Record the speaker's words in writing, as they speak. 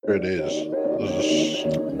Here it is.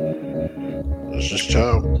 This is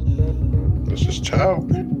talk. This is talk.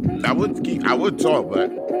 I would talk, but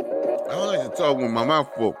I don't like to talk with my mouth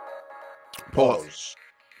full. Pause.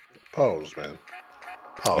 Pause, man.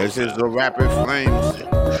 This Pause. is the Rapid Flames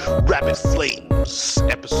Rapid Flames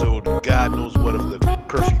episode. God knows what of the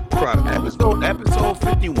Curfew Chronicles. episode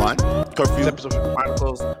 51. Curfew It's episode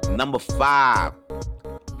Chronicles number 5.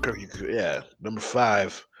 Number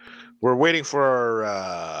 5. We're waiting for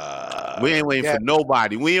our. We ain't waiting for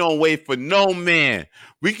nobody. We don't wait for no man.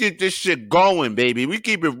 We keep this shit going, baby. We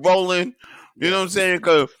keep it rolling. You know what I'm saying?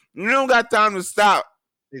 Because we don't got time to stop.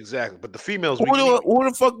 Exactly. But the females. Who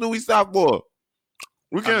the fuck do we stop for?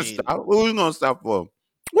 We can't stop. What are we gonna stop for?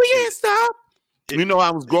 We can't stop. You know, I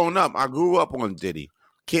was growing up. I grew up on Diddy.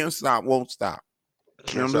 Can't stop, won't stop.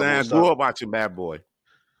 You know what I'm saying? I grew up watching Bad Boy.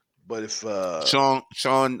 But if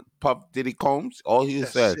Sean Puff Diddy Combs, all he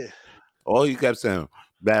kept saying,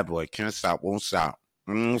 Bad Boy, can't stop, won't stop.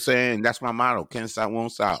 You know what I'm saying? That's my motto. Can't stop,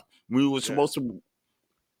 won't stop. We were supposed to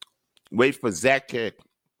wait for Zach Kick.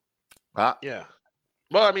 Yeah.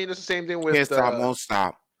 Well, I mean, it's the same thing with Can't stop, won't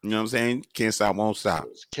stop. You know what I'm saying? Can't stop, won't stop.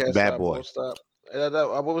 Can't Bad stop, Boy. Won't stop.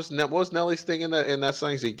 What was Nelly's thing in that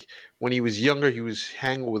song? When he was younger, he was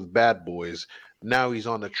hanging with bad boys. Now he's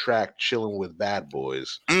on the track chilling with bad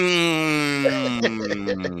boys. That's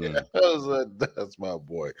my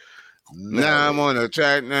boy. Now I'm on the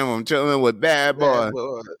track. Now I'm chilling with bad boy.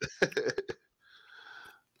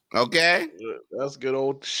 Okay, that's good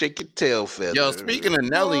old shake your tail feather. Yo, speaking of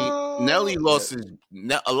Nelly lost his.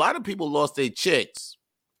 A lot of people lost their chicks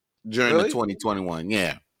during the 2021.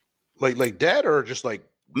 Yeah, like dead or just like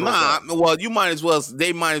nah. Well, you might as well.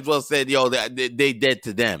 They might as well said, "Yo, they dead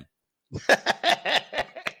to them."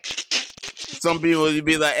 Some people would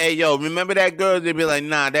be like, "Hey, yo, remember that girl?" They'd be like,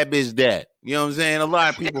 "Nah, that bitch dead." You know what I'm saying? A lot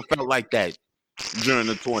of people felt like that during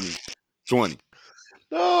the 2020.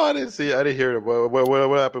 No, I didn't see. I didn't hear it.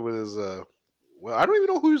 What happened with his? Well, I don't even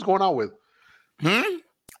know who he was going out with. I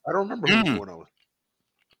don't remember who he was going out with.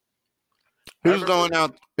 He was going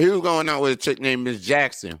out. He was going out with a chick named Miss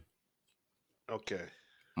Jackson. Okay.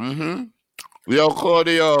 Yo,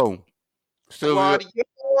 Claudio.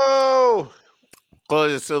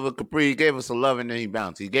 Claudio Silver Capri. He gave us a love and then he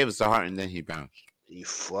bounced. He gave us a heart and then he bounced. He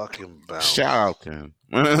fucking bounced. Shout out to him.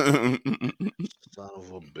 Son of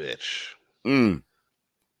a bitch.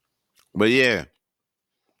 But yeah.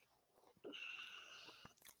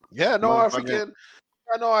 Yeah, no, I forget.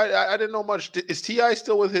 I know. I didn't know much. Is T.I.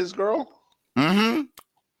 still with his girl?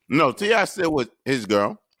 No, T.I. still with his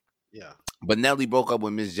girl. Yeah. But Nelly broke up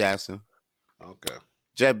with Miss Jackson. Okay.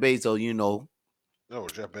 Jeff Bezos, you know. No,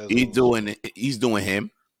 Jeff Bezos. He's doing him.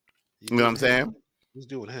 You know what I'm saying? He's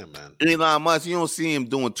doing him, man. Elon Musk, you don't see him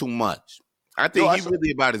doing too much. I think he's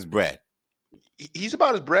really about his bread. He's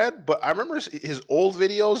about his bread, but I remember his old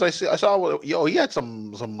videos. I saw, he had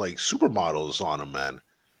some like supermodels on him, man.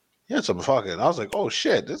 He had some fucking. I was like, oh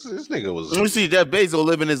shit, this nigga was. Let me see Jeff Bezos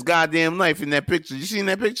living his goddamn life in that picture. You seen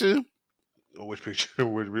that picture? Which picture?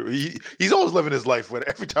 He's always living his life.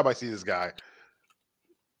 Every time I see this guy,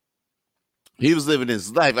 he was living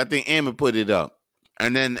his life. I think Amber put it up,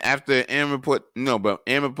 and then after Amber put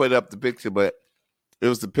up the picture, but it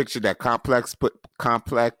was the picture that Complex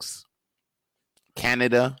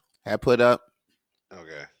Canada had put up.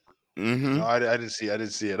 Okay. No, I didn't see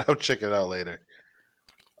it. I'll check it out later.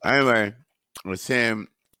 Anyway, it was him,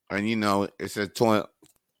 and you know, it said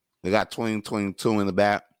they got 2022 in the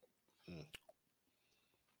back.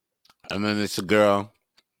 And then it's a girl.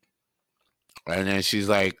 And then she's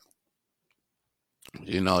like,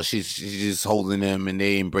 you know, she's just holding them and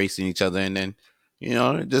they embracing each other. And then, you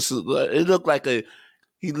know, it looked like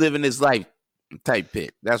he living his life type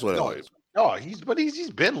pic. That's what it was. No, he's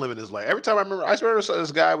been living his life. Every time I remember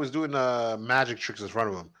this guy was doing magic tricks in front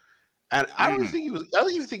of him. And I don't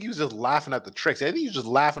even think he was just laughing at the tricks. I think he was just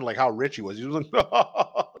laughing like how rich he was. He was like,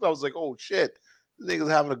 I was like, oh shit, this nigga's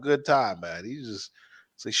having a good time, man. He's just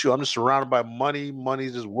like, shoot, I'm just surrounded by money.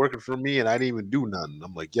 Money's just working for me, and I didn't even do nothing.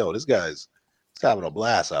 I'm like, yo, this guy's having a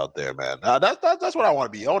blast out there, man. That's what I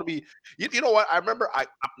want to be. I want to be. You know what? I remember.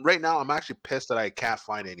 Right now, I'm actually pissed that I can't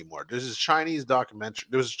find it anymore. There's this Chinese documentary.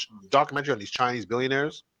 There was a documentary on these Chinese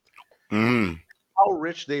billionaires. How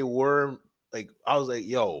rich they were. Like, I was like,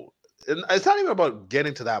 yo. And it's not even about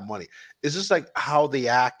getting to that money. It's just like how they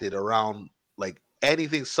acted around like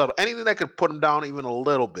anything subtle, anything that could put them down even a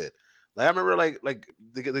little bit. Like I remember, like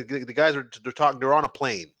the guys they're on a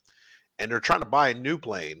plane, and they're trying to buy a new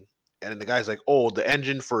plane, and the guy's like, "Oh, the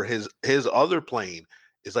engine for his other plane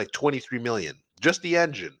is like 23 million, just the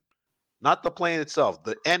engine, not the plane itself.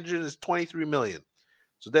 The engine is 23 million."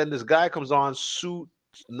 So then this guy comes on, suit,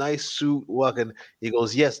 nice suit, walking. He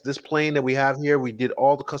goes, yes, this plane that we have here, we did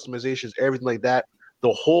all the customizations, everything like that.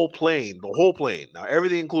 The whole plane, now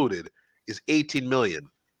everything included is 18 million.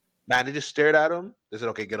 Man, they just stared at him. They said,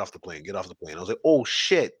 "Okay, get off the plane. Get off the plane." I was like, "Oh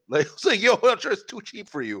shit!" Like, I was like, "Yo, I'm sure it's too cheap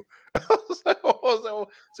for you." I was like,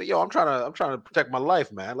 "Yo, I'm trying to protect my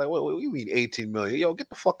life, man. Like, what you mean 18 million? Yo, get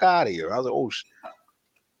the fuck out of here." I was like,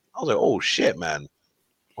 "Oh shit, man."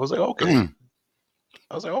 I was like, "Okay." Mm.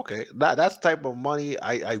 I was like, "Okay." That's the type of money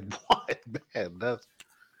I want, man. That's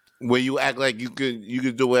Where you act like you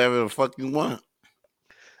could do whatever the fuck you want.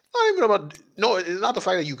 not even about. No, it's not the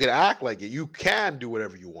fact that you can act like it. You can do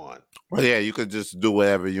whatever you want. Well, yeah, you could just do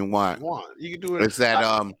whatever you want. You can do it. It's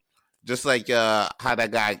that just like how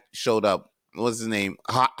that guy showed up. What's his name?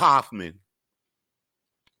 Hoffman.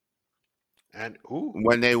 And who?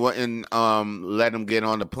 When they wouldn't let him get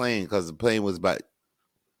on the plane because the plane was about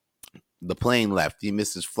the plane left. He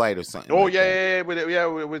missed his flight or something. Oh like yeah, with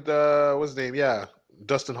what's his name? Yeah,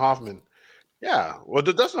 Dustin Hoffman. Yeah, well,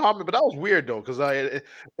 the Dustin Hoffman, but that was weird though, because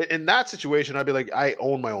in that situation, I'd be like, I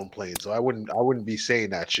own my own plane, so I wouldn't be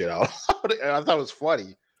saying that shit out. I thought it was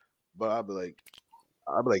funny, but I'd be like,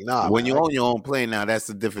 nah, when man, you own your own plane now, that's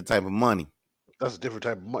a different type of money. that's a different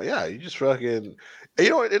type of money. Yeah, you just fucking, you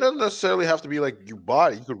know, it doesn't necessarily have to be like you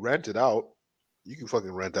bought it. You could rent it out. You can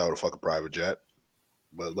fucking rent out a fucking private jet,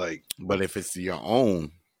 but like, But if it's your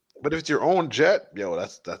own, but if it's your own jet, yo,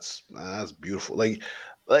 that's beautiful. Cause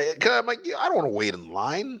I'm like, yeah, I don't want to wait in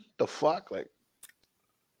line. The fuck, like,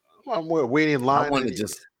 I'm waiting in line.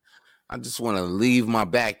 I just want to leave my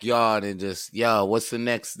backyard and just, yo, what's the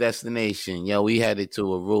next destination? Yo, we headed to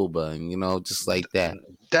Aruba, and just like that.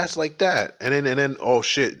 That's like that, and then oh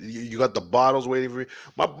shit, you got the bottles waiting for you.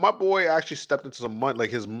 My boy actually stepped into some money.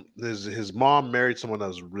 Like his mom married someone that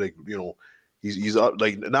was like, he's up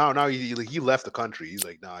like now he left the country. He's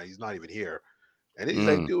like, nah, he's not even here. And he's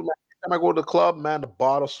like, dude, man, every time I go to the club, man, the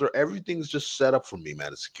bottle, sir, everything's just set up for me,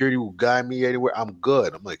 man. The security will guide me anywhere. I'm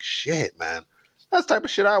good. I'm like, shit, man. That's the type of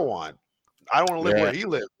shit I want. I don't want to live where he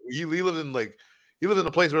lived. He lived in like he lived in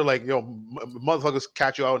a place where like motherfuckers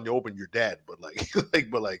catch you out in the open, you're dead. But no,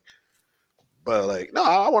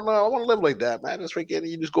 I want to live like that, man. It's freaking.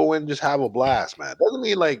 You just go in, and just have a blast, man. Doesn't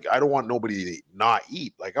mean like I don't want nobody to not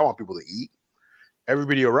eat. Like I want people to eat.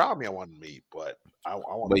 Everybody around me, I want them to eat, but I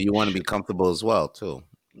want. But you want to be comfortable as well, too.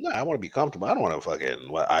 No, I want to be comfortable. I don't want to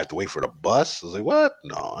fucking. I have to wait for the bus. I was like, what?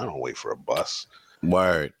 No, I don't wait for a bus.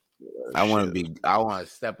 Word. I want to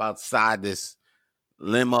step outside this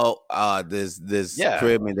limo, this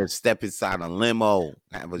crib, and then step inside a limo.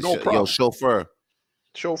 Have a yo, chauffeur.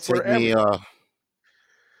 Take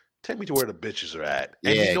me to where the bitches are at.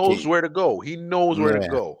 And he knows where to go. He knows where to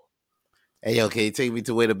go. Hey, yo, can you take me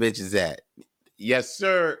to where the bitches at? Yes,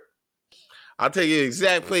 sir. I'll tell you the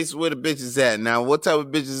exact place where the bitches at. Now, what type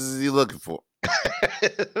of bitches is he looking for?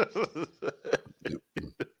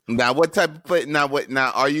 Now, what type of place? Now,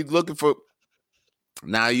 are you looking for?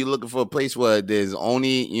 Now, are you looking for a place where there's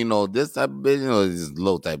only, this type of bitch, or this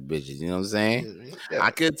low type of bitches? You know what I'm saying? Yeah.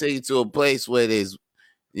 I could take you to a place where there's,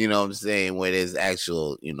 you know what I'm saying, where there's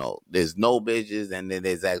actual, there's no bitches, and then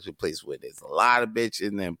there's actually a place where there's a lot of bitches,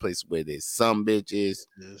 and then a place where there's some bitches.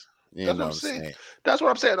 Yes. That's what I'm saying. That's what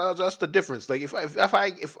I'm saying. That's the difference. Like if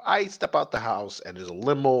I step out the house and there's a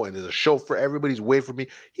limo and there's a chauffeur, everybody's waiting for me.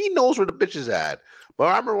 He knows where the bitch is at. But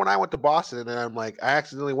I remember when I went to Boston and I'm like, I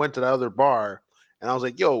accidentally went to the other bar and I was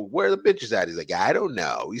like, "Yo, where are the bitches at?" He's like, "I don't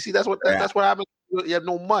know." You see, that's what happens. You have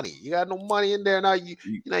no money. You got no money in there now.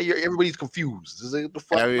 Everybody's confused. It's like, the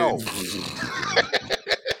fuck no.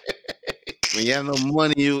 When you have no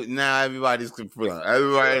money, now everybody's confused.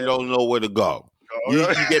 Everybody don't know where to go. You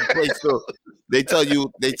get placed. They tell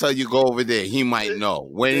you go over there. He might know.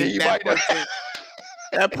 When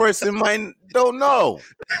that person might don't know.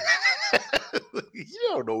 You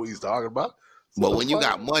don't know what he's talking about. But when you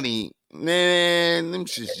got money, man, them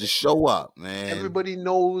shit just show up, man. Everybody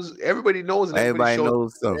knows. Everybody knows. And everybody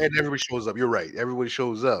knows something. And everybody shows up. You're right. Everybody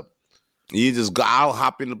shows up. You just go. I'll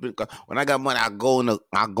hop in the. When I got money, I go in the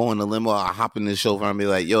limo. I hop in the chauffeur and be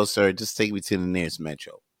like, "Yo, sir, just take me to the nearest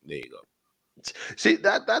metro." There you go. See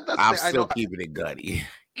that's. I'm still keeping it gutty.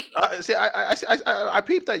 I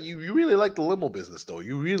peeped that you really like the limo business though.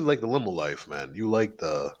 You really like the limo life, man. You like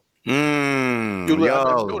the. I've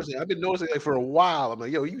been noticing like for a while. I'm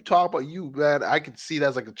like, yo, you talk about you, man. I can see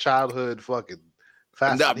that's like a childhood fucking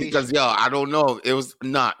fascination. No, because I don't know. It was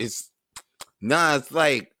not. It's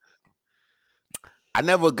like I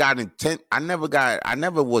never was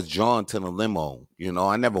drawn to the limo.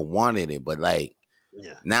 I never wanted it, but like.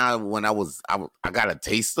 Yeah. Now, when I got a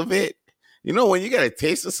taste of it. When you get a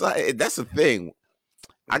taste of something, that's the thing.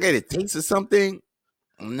 I get a taste of something,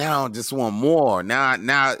 Now I just want more. Now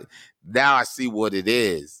I see what it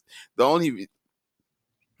is. The only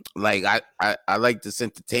like I like this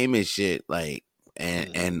entertainment shit, like,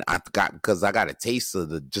 and I got, because I got a taste of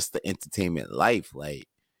the entertainment life, like,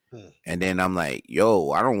 and then I'm like,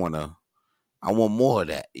 yo, I want more of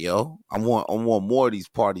that, yo. I want more of these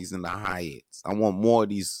parties in the Hyatts. I want more of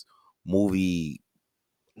these movie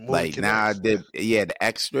like now the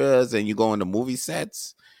extras, and you go into movie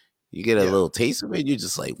sets, you get a little taste of it. You're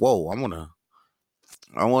just like, whoa, I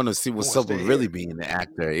want to see what's up with really being an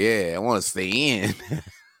actor. Yeah, I want to stay in.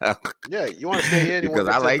 Yeah, you want to stay in because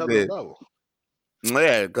I like the.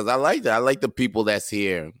 Yeah, because I like that. I like the people that's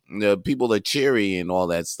here, the people that cheery and all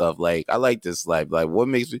that stuff. Like, I like this life. Like, what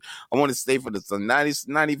makes me? I want to stay for the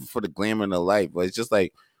not even for the glamour and the life, but it's just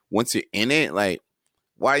like once you're in it, like,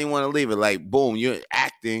 why you want to leave it? Like, boom, you're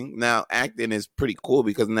acting now. Acting is pretty cool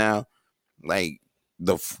because now, like,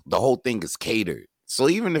 the whole thing is catered. So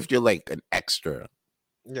even if you're like an extra,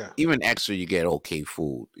 even extra, you get okay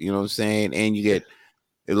food. You know what I'm saying? And you get.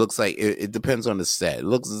 It looks like it depends on the set. It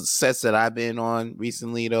looks the sets that I've been on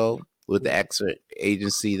recently, though, with the extra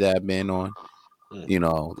agency that I've been on, you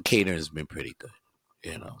know, the catering has been pretty good,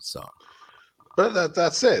 you know. So, but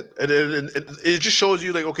that's it. And it just shows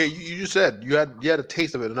you, like, okay, you just said you had a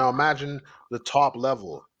taste of it. Now imagine the top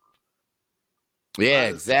level. Yeah,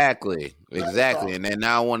 exactly. And then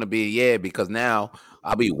now I want to be because now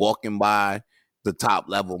I'll be walking by the top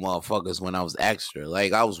level motherfuckers when I was extra.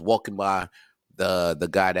 Like, I was walking by the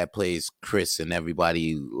guy that plays Chris, and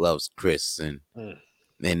everybody loves Chris, and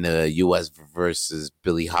in the U.S. versus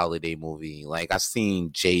Billie Holiday movie. Like, I seen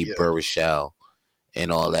Jay Baruchel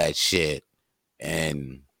and all that shit,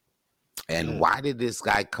 and why did this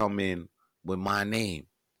guy come in with my name?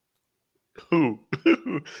 Who?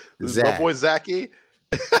 This is my boy Zachy.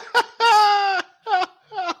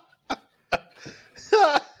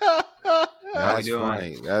 That's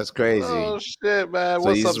funny. That's crazy. Oh shit, man! So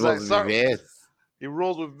what's up, Zach? He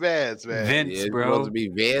rolls with Vance, man. Vince, bro. Supposed to be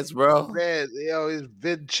Vance, bro. Vance, yo, he's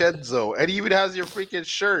Vincenzo, and he even has your freaking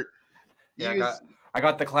shirt. Yeah, I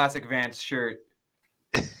got the classic Vance shirt.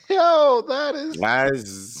 Yo, that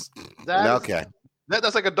is okay.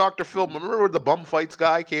 That's like a Dr. Phil. Remember when the bum fights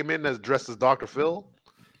guy came in as dressed as Dr. Phil?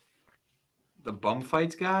 The bum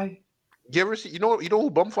fights guy? You ever see? You know who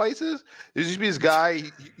bum fights is? There used to be this guy.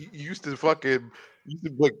 He used to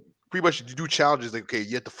like pretty much do challenges. Like, okay,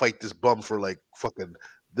 you have to fight this bum for like fucking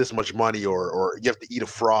this much money, or you have to eat a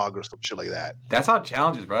frog or some shit like that. That's not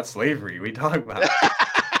challenges, bro. That's slavery. We talk about.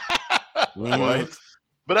 What?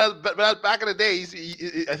 But back in the day,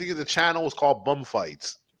 I think the channel was called Bum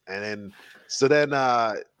Fights, and then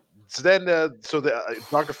Dr.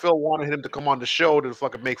 Phil wanted him to come on the show to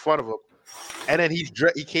fucking make fun of him, and then he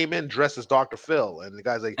came in dressed as Dr. Phil, and the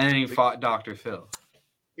guy's like, and then he fought Dr. Phil.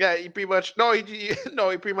 Yeah, he pretty much he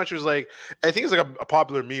pretty much was like, I think it's like a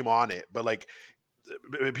popular meme on it, but like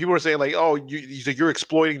people were saying like, oh, you're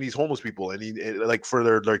exploiting these homeless people, and like for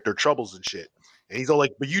their troubles and shit. And he's all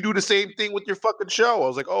like, but you do the same thing with your fucking show. I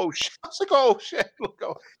was like, oh shit. Look,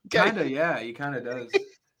 Kinda, yeah, he kinda does.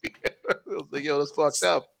 I was like, yo, that's fucked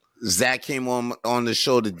up. Zach came on the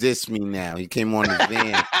show to diss me now. He came on his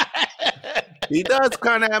van. He does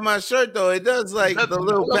kind of have my shirt, though. It does, like, the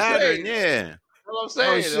little pattern, yeah. That's what I'm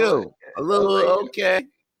saying. Oh, shoot. A little, okay.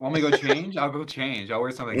 Want me to go change? I'll go change. I'll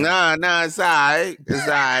wear something. Nah, it's all right. It's all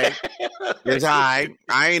right. It's all right.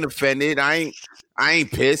 I ain't offended. I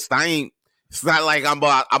ain't pissed. It's not like I'm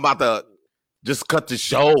about to just cut the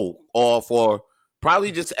show off or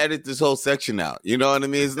probably just edit this whole section out. You know what I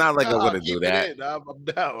mean? It's not like I'm going to do that. I'm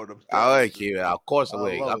down. I would keep it. Of course I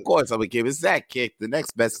would. Of course I would keep it. It's Zach Kick, the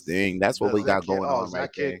next best thing. That's what we got going on right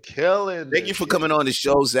there. Killing. Thank you for coming on the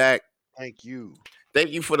show, Zach. Thank you. Thank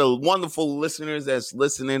you for the wonderful listeners that's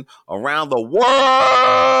listening around the world.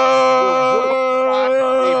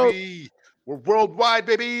 We're worldwide,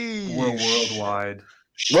 baby. We're worldwide.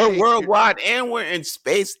 We're worldwide, and we're in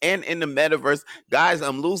space and in the metaverse. Guys,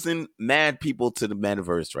 I'm losing mad people to the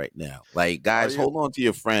metaverse right now. Like, guys, hold on to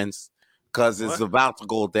your friends because it's about to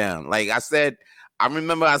go down. Like I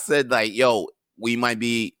remember I said, like, yo,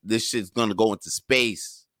 this shit's going to go into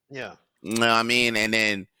space. Yeah. You know what I mean? And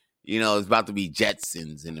then, it's about to be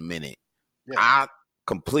Jetsons in a minute. Yeah. I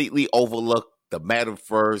completely overlooked the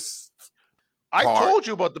metaverse. I told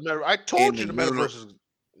you about the metaverse. I told you the metaverse.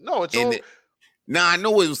 No, it's all... Now, I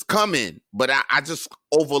know it was coming, but I just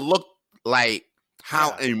overlooked, like,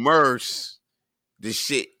 how immersed this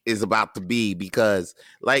shit is about to be because,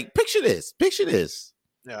 like, picture this.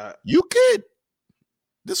 Yeah.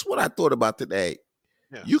 This is what I thought about today.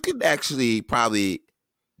 Yeah. You could actually probably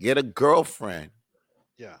get a girlfriend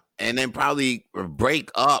Yeah. and then probably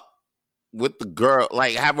break up with the girl,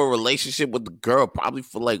 like have a relationship with the girl probably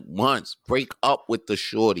for like months, break up with the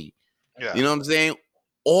shorty. Yeah. You know what I'm saying?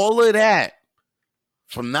 All of that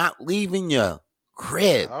from not leaving your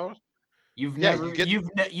crib. Yeah. You've Yeah, never you get-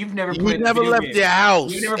 you've never You played a never video left game. your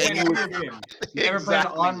house. You never played and a you video game. You never played an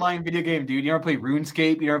Exactly. online video game, dude. You never played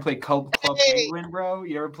RuneScape. You never played Club Hey. Penguin, bro.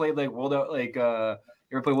 You never played like you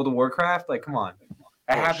ever played World of Warcraft? Like, come on.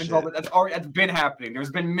 That Oh, happens all shit. that's been happening.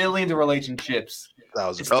 There's been millions of relationships. It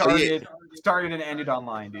Oh, started and ended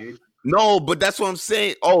online, dude. No, but that's what I'm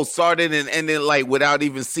saying. Oh, started and ended like without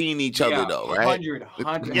even seeing each other, though, right?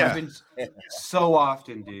 100. Yeah. Happens so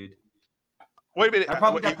often, dude. Wait a minute. That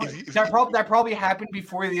probably happened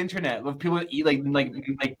before the internet. With people eat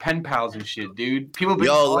like pen pals and shit, dude. People been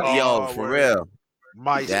Yo, for real.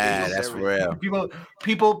 MySpace. Yeah, that's for real.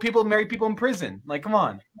 People marry people in prison. Like, come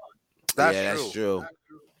on. That's true.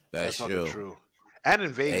 That's true. true. And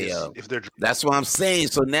in Vegas, Hey, if they're That's what I'm saying.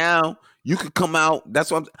 So now you could come out.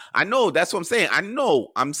 That's what I know. That's what I'm saying. I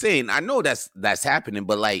know that's happening.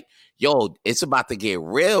 But like, yo, it's about to get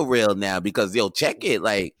real now because yo, check it.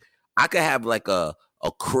 Like, I could have like a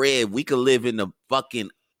crib. We could live in the fucking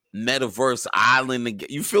metaverse island.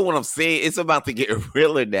 You feel what I'm saying? It's about to get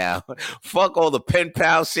realer now. Fuck all the pen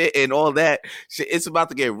pal shit and all that shit. It's about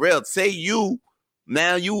to get real. Say you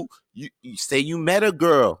say you met a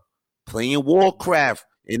girl playing Warcraft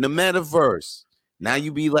in the metaverse. Now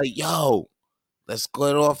you be like, yo, let's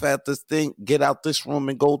get off at this thing, get out this room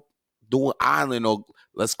and go do an island, or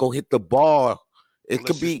let's go hit the bar. It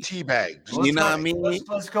could be teabag. You know what I mean?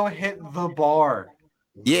 Let's go hit the bar.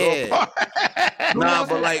 Yeah. Nah,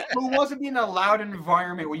 but like, who wants to be in a loud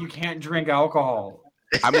environment where you can't drink alcohol?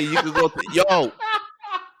 I mean, you could go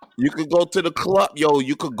you could go to the club,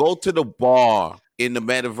 you could go to the bar in the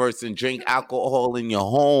metaverse and drink alcohol in your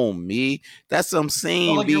home, me. That's what I'm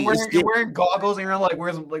saying. Like you're wearing goggles and you're like,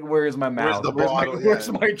 where's my mouth?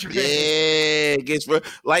 Where's my drink? Yeah, it gets real.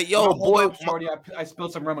 Like, yo, boy, shorty, I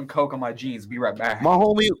spilled some rum and coke on my jeans. Be right back. My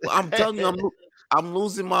homie, I'm telling you, I'm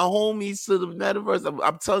losing my homies to the metaverse.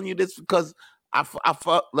 I'm telling you this because my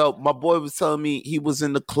boy was telling me he was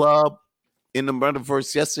in the club in the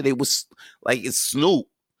metaverse yesterday. Was like, it's Snoop.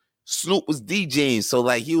 Snoop was DJing, so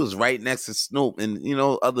like he was right next to Snoop and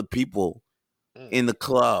other people in the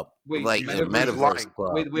club. Wait, like the metaverse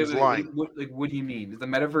club. Wait. What do you mean? Is the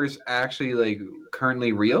metaverse actually like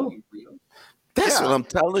currently real? That's what I'm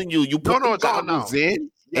telling you. You put the goggles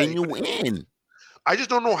in Yeah, and you in. I just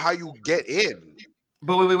don't know how you get in.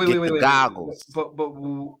 But wait, goggles. But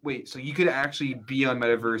wait, so you could actually be on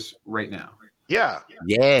metaverse right now? Yeah.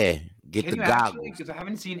 Yeah, get the goggles. Because I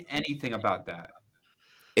haven't seen anything about that.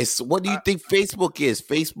 What do you think Facebook is?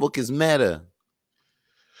 Facebook is Meta.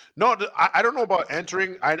 No, I don't know about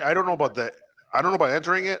entering. I don't know about that. I don't know about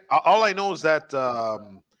entering it. All I know is that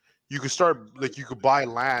you could start, like, you could buy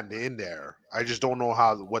land in there. I just don't know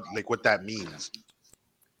what that means.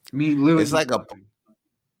 It's like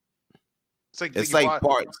It's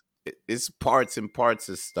parts. It's parts and parts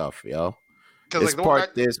of stuff, yo. It's like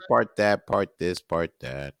part this, part that, part this, part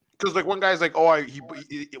that. Because like one guy's like, one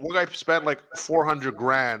guy spent like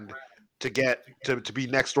 $400,000 to get to be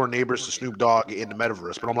next door neighbors to Snoop Dogg in the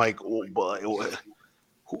metaverse. But I'm like,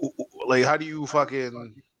 like, how do you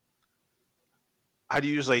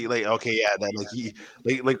just like okay, yeah, that like he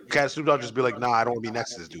can Snoop Dogg just be like, nah, I don't want to be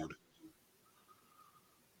next to this dude.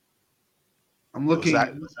 I'm looking.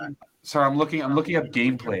 Sorry, I'm looking up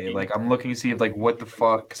gameplay. Like, I'm looking to see if, like, what the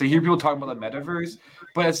fuck. Because I hear people talking about the metaverse,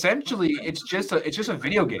 but essentially, it's just a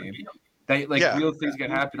video game that real things can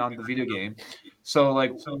happen on the video game. So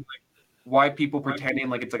why people pretending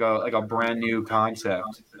like it's like a brand new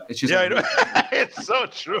concept? It's just I know. It's so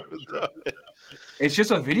true, though. It's just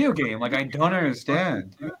a video game. Like, I don't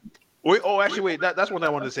understand. Wait, that's one I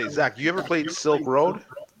wanted to say. Zach, you ever played Silk Road?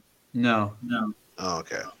 No. Oh,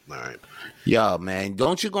 okay. All right. Yo, man,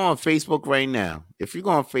 don't you go on Facebook right now? If you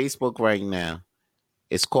go on Facebook right now,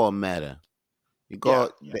 it's called Meta. You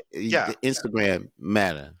go the Instagram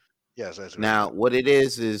Meta. Yes, that's right. Now, what it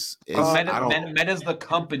is Meta's the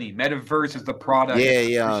company. Metaverse is the product.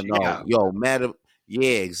 Yeah, no. Yo, Meta.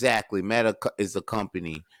 Yeah, exactly. Meta is the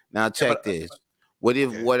company. Now, check this. What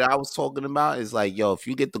I was talking about is like, yo, if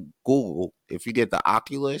you get the Google, if you get the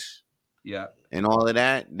Oculus, and all of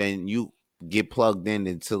that, then you get plugged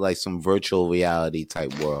into like some virtual reality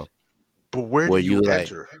type world. But where do you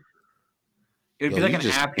enter? It'd be like an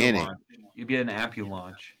app you launch. You'd be an app you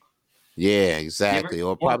launch. Yeah, exactly.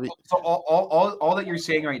 Or probably. So all that you're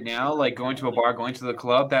saying right now, like going to a bar, going to the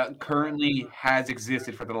club, that currently has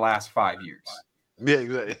existed for the last 5 years. Yeah,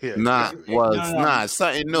 exactly. Yeah, Not exactly. was not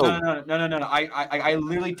something new. No. I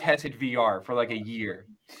literally tested VR for like a year,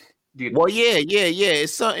 dude. Well, yeah.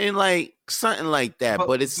 It's something like that,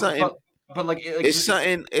 but it's something. But like, It's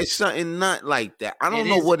something not like that. I don't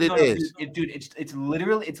know is, what it is. dude. It's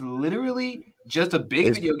literally just a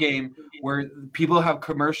big video game where people have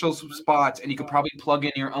commercial spots, and you could probably plug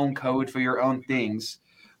in your own code for your own things.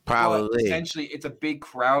 Probably. But essentially, it's a big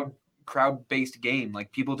crowd-based game.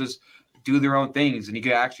 Like people just do their own things, and you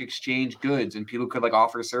could actually exchange goods, and people could like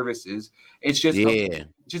offer services. It's just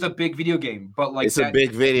just a big video game, but like it's a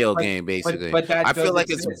big video game basically. But that I feel like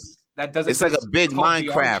that doesn't. It's like a big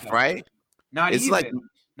Minecraft, right? Not it's even. Like,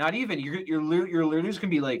 not even. You're literally just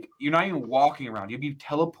gonna be like, you're not even walking around. You'll be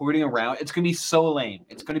teleporting around. It's gonna be so lame.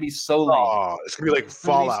 It's gonna be so lame. Oh, it's gonna be like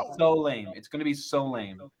Fallout. So lame. It's gonna be so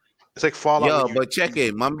lame. It's like Fallout. Yo, but check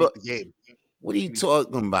it, my game. What are you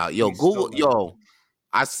talking about? Yo, Google. Yo,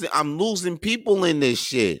 I'm losing people in this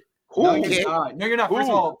shit. No, you're not. No, you're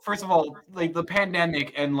not. First of all, like the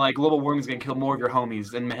pandemic and like global warming is gonna kill more of your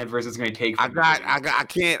homies than Metaverse is gonna take. I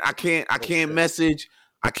can't message.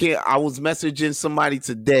 I was messaging somebody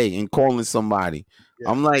today and calling somebody.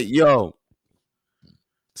 Yeah. I'm like, yo,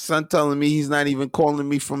 son telling me he's not even calling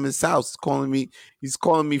me from his house. He's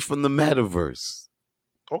calling me from the Metaverse.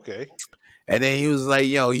 Okay. And then he was like,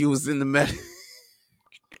 yo, he was in the Metaverse.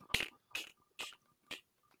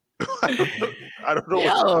 I don't know.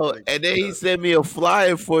 Yo, and then he sent me a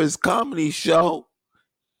flyer for his comedy show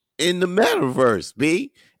in the Metaverse,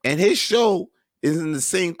 B. And his show is in the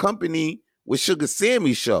same company with Sugar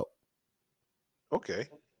Sammy's show. Okay.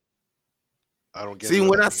 I don't get see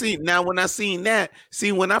when I seen that, when I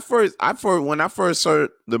first heard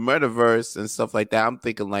the Metaverse and stuff like that, I'm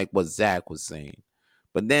thinking like what Zach was saying.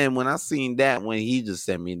 But then when I seen that, when he just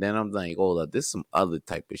sent me, then I'm like, hold up, this is some other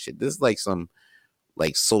type of shit. This is like some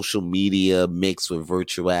like social media mixed with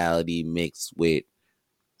virtuality, mixed with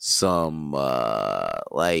some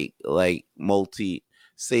like multi.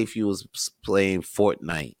 Say if you was playing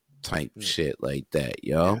Fortnite type shit like that,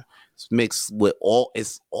 yo. Yeah. It's mixed with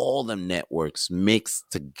all them networks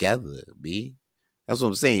mixed together, B. That's what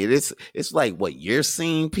I'm saying. It's like what you're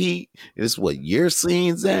seeing, Pete. It's what you're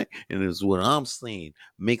seeing, Zach, and it's what I'm seeing.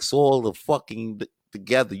 Mix all the fucking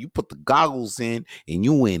together. You put the goggles in, and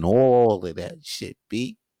you win all of that shit,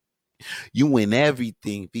 B. You win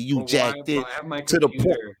everything, B. You jacked it to the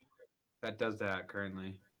point that does that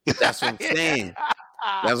currently. That's what I'm saying.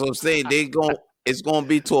 That's what I'm saying. It's gonna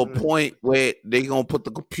be to a point where they gonna put the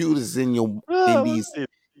computers in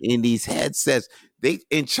these headsets. They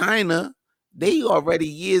in China, they already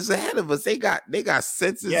years ahead of us. They got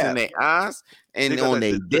sensors in their eyes and on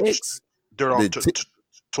their dicks. They're on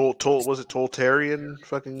was it Toltarian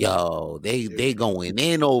fucking? Yo, they going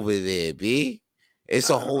in over there, B. It's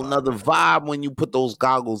a whole nother vibe when you put those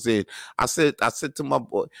goggles in. I said to my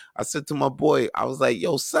boy, I was like,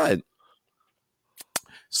 yo, son.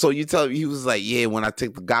 So you tell me, he was like, yeah, when I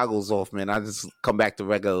take the goggles off, man, I just come back to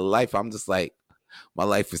regular life. I'm just like, my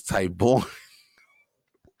life is tight boring.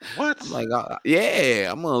 What? I'm like, yeah,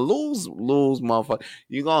 I'm gonna lose motherfuckers.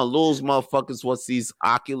 You're gonna lose motherfuckers once these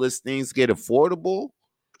Oculus things get affordable.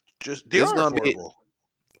 They are affordable.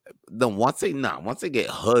 Then once they get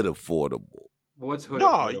hood affordable. What's hood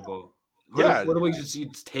affordable? Yeah, affordable, you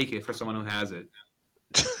just take it for someone who has it.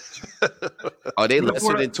 Are they less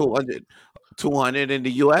than 200 in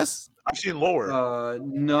the US? I've seen lower.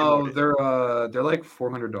 No, they're like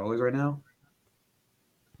 $400 right now.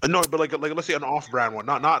 No, but like let's say an off-brand one,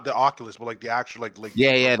 not the Oculus, but like the actual like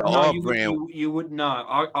the off-brand. You would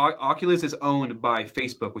not. Oculus is owned by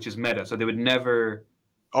Facebook, which is Meta, so they would never.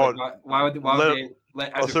 Oh, why would they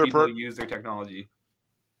let other people use their technology?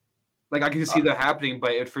 Like I can see that happening,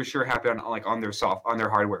 but it for sure happen on their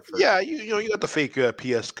hardware. First. Yeah, you got the fake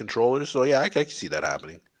PS controllers, so yeah, I can see that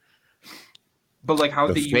happening. But like how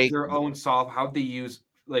they use their own how they use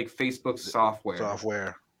like Facebook's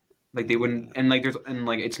software. Like they wouldn't, and like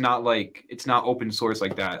it's not open source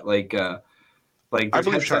like that. Like there's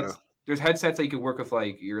headsets that you can work with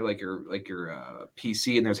like your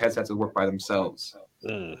PC, and there's headsets that work by themselves.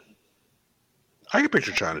 I can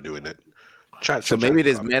picture China doing it. So maybe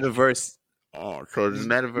there's metaverse. Oh, so there's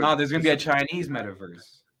metaverse. No, there's gonna be a Chinese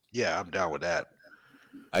metaverse. Yeah, I'm down with that.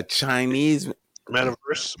 A Chinese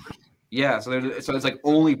metaverse. Yeah, so it's like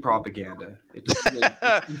only propaganda. You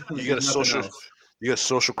get a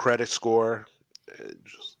social credit score.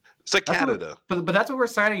 It's like Canada. But that's what we're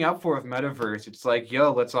signing up for with metaverse. It's like,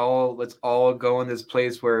 yo, let's all go in this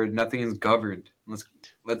place where nothing is governed. Let's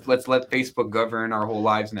let Facebook govern our whole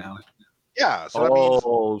lives now. Yeah, so that means.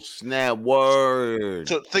 Oh, snap! Word.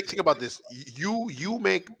 So think about this. You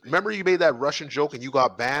make. Remember, you made that Russian joke and you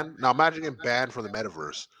got banned. Now imagine getting banned from the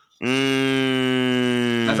metaverse.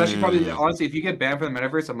 That's actually probably honestly, if you get banned from the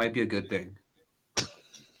metaverse, it might be a good thing.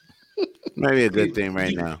 Maybe a good thing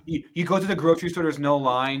right now. You go to the grocery store, there's no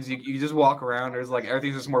lines. You just walk around. There's like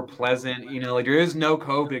everything's just more pleasant. You know, like there is no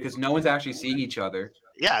COVID because no one's actually seeing each other.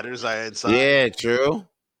 Yeah, there's inside. Yeah, true.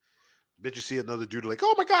 Bitch, you see another dude like,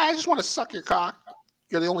 oh my god, I just want to suck your cock.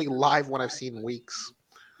 You're the only live one I've seen in weeks.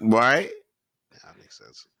 Right? Yeah, that makes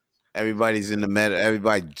sense. Everybody's in the meta.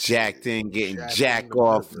 Everybody jacked in, getting jacking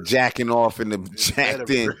off in the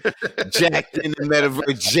jacked in, jacked in the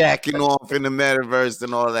metaverse, jacking off in the metaverse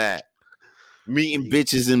and all that. Meeting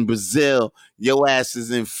bitches in Brazil. Your ass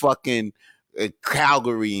is in fucking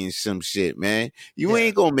Calgary and some shit, man. You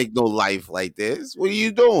ain't gonna make no life like this. What are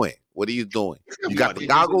you doing? You got the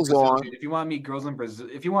goggles on. If you want to meet girls in Brazil,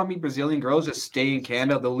 if you want to meet Brazilian girls, just stay in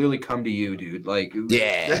Canada. They'll literally come to you, dude. Like,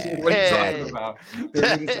 yeah. What are you talking about?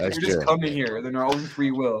 They're just coming here. They're their own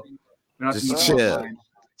free will. They're not just chill.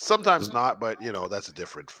 Sometimes not, but that's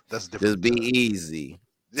different. Just be easy.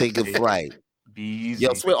 Take a flight. Be easy.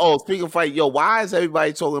 Yo, speaking of flight, why is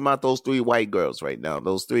everybody talking about those 3 white girls right now?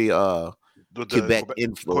 Those 3 Quebec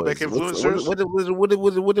influencers.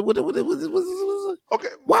 Okay.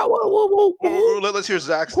 Whoa. Let's hear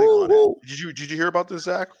Zach's thing on it. Did you hear about this,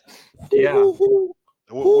 Zach? Yeah.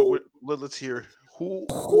 Let's hear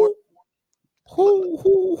who.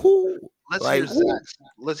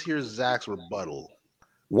 Let's hear Zach's rebuttal.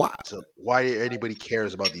 Why? So why anybody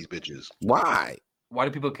cares about these bitches? Why? Why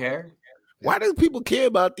do people care? Why do people care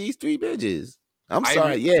about these 3 bitches? I'm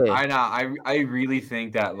sorry. I know. I really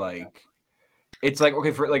think that like. It's like okay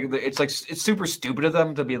for like it's super stupid of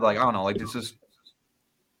them to be like I don't know like this is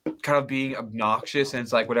kind of being obnoxious and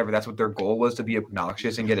it's like whatever that's what their goal was to be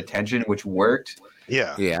obnoxious and get attention which worked.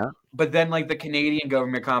 Yeah. But then like the Canadian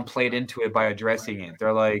government kind of played into it by addressing it.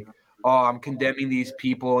 They're like, oh, I'm condemning these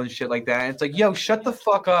people and shit like that. And it's like, yo, shut the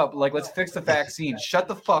fuck up. Like let's fix the vaccine. Shut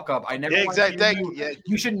the fuck up. I never.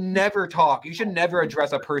 You should never talk. You should never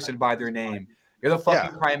address a person by their name. You're the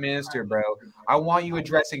fucking prime minister, bro. I want you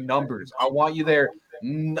addressing numbers. I want you there.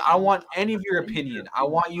 I want any of your opinion. I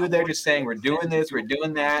want you there just saying, we're doing this, we're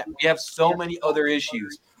doing that. We have so many other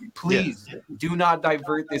issues. Please do not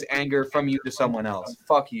divert this anger from you to someone else.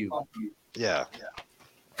 Fuck you. Yeah.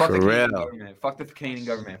 Fuck the Canadian government. Fuck the Canadian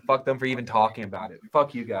government. Fuck them for even talking about it.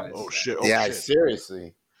 Fuck you guys. Oh, shit.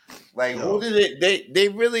 Seriously. Like, who did it? They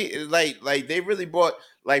really, like, they really brought,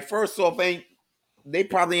 like, first off, they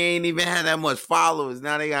probably ain't even had that much followers.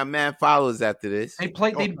 Now they got mad followers after this. They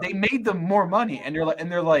made them more money, and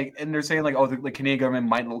they're saying like, oh, the Canadian government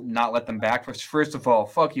might not let them back. First of all,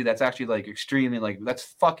 fuck you. That's actually like extremely like that's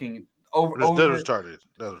fucking over. That's retarded.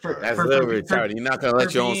 That's literally retarded. You're not gonna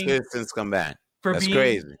let your own citizens come back. That's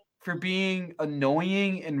crazy. For being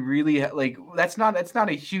annoying and really like that's not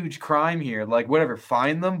a huge crime here. Like whatever,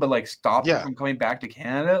 fine them, but like stop them from coming back to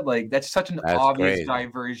Canada. Like that's such an obvious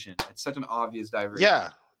diversion. It's such an obvious diversion. Yeah.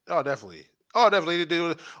 Oh, definitely.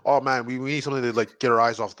 Oh man, we need something to like get our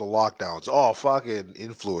eyes off the lockdowns. Oh, fucking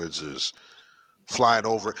influencers flying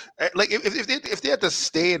over. Like if they had to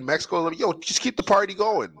stay in Mexico, like, yo, just keep the party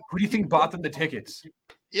going. Who do you think bought them the tickets?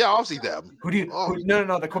 Yeah, obviously them. No.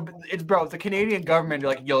 It's the Canadian government.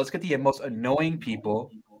 You're like, yo, let's get the most annoying people.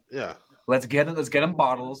 Yeah. Let's get them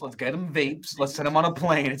bottles. Let's get them vapes. Let's send them on a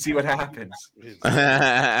plane and see what happens.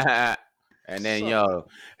 And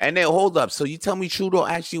then hold up. So you tell me Trudeau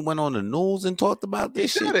actually went on the news and talked about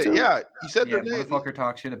this shit? Too? Yeah, he said their name. Motherfucker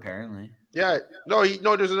talk shit apparently. Yeah.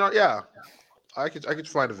 There's another. Yeah. I could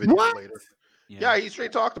find a video later. Yeah, he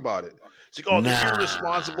straight talked about it. It's like, oh, this is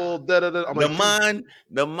irresponsible.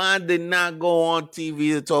 The man did not go on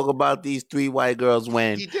TV to talk about these 3 white girls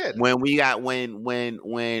when he did. When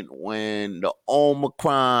the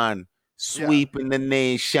Omicron sweeping the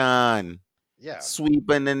nation. Yeah.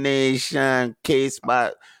 Sweeping the nation, case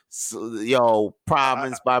by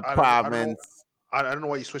province by province. I don't know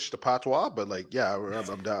why you switched to patois, but like, yeah,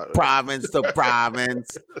 I'm down. Province to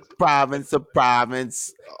province, province to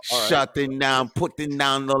province, shutting down, putting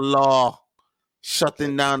down the law,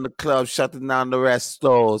 shutting down the clubs, shutting down the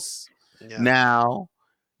restos. Yeah. Now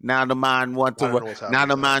the man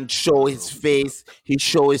the man show his face. He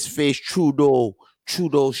show his face. Trudeau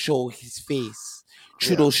show his face.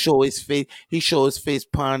 Show his face. He show his face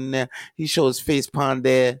pon there. He show his face pon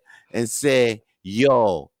there and say,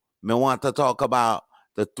 yo. Me want to talk about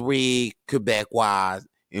the 3 Quebecois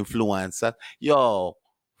influencers.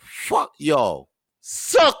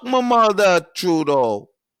 Suck my mother,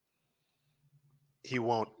 Trudeau. He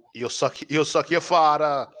won't. You'll suck your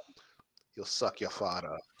father. He'll suck your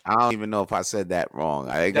father. I don't even know if I said that wrong.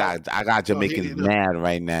 I got Jamaicans mad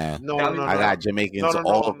right now. No. I got Jamaicans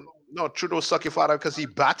all. No, Trudeau suck your father because he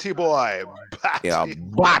batty boy. Batty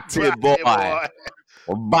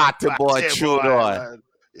boy. Trudeau.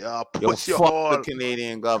 Yeah, fuck the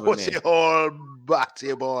Canadian government. Pussy hole,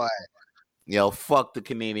 batty boy. Yo, fuck the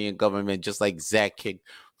Canadian government, just like Zach King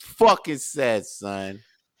fucking said, son.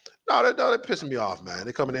 No, they're pissing me off, man.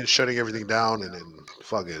 They're coming in, shutting everything down, and then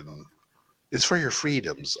fucking. It's for your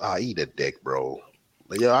freedoms. Eat a dick, bro.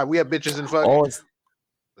 Like, yeah, we have bitches in fucking. Oh, that's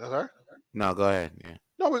her? No, go ahead. Yeah.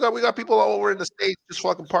 No, we got people all over in the States just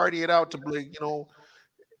fucking partying out to, like,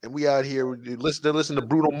 and we out here listen to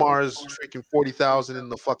Bruno Mars freaking 40,000 in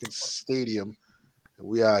the fucking stadium, and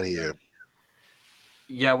we out here.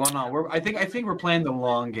 Yeah, well, no, I think we're playing the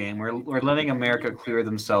long game. We're letting America clear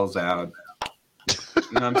themselves out.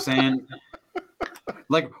 You know what I'm saying?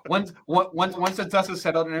 Like once the dust is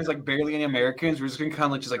settled and there's like barely any Americans, we're just gonna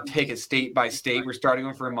kind of just like take it state by state. We're starting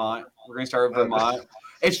with Vermont. We're gonna start with Vermont.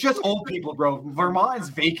 It's just old people, bro. Vermont's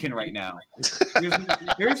vacant right now.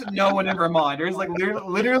 There's no one in Vermont. There's like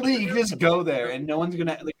literally you just go there and no one's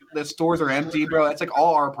gonna like the stores are empty, bro. That's like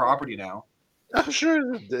all our property now. I'm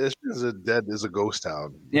sure this is a ghost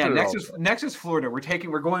town. Yeah, next is Florida.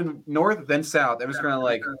 We're going north then south. I'm just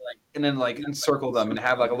gonna and then encircle them and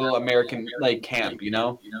have like a little American like camp,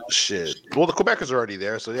 Shit. Well, the Quebecers are already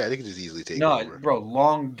there, so yeah, they can just easily take over. No, bro,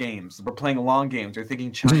 long games. We're playing long games. They're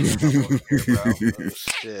thinking China levels here, bro.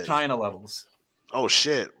 Shit. China levels. Oh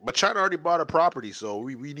shit! But China already bought a property, so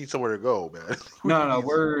we need somewhere to go, man. No,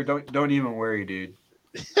 don't even worry, dude.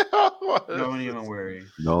 Don't even worry.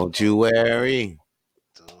 Don't you worry.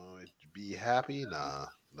 Don't be happy. Nah.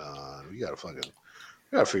 We gotta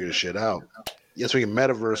figure this shit out. Yes, we can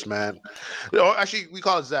metaverse, man. Actually, we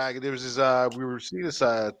call it Zag. There was this. We were seeing this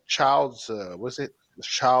child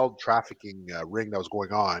trafficking ring that was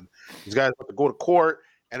going on. These guys had to go to court,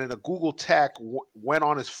 and then a Google tech went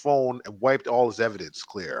on his phone and wiped all his evidence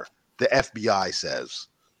clear. The FBI says.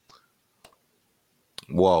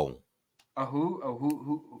 Whoa.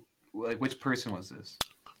 Who? Like, which person was this?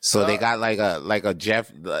 So they got like a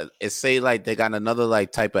Jeff. It say like they got another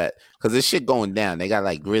like type of because this shit going down. They got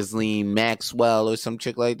like Grizzly Maxwell or some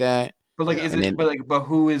chick like that. But like, but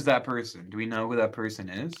who is that person? Do we know who that person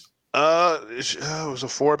is? It was a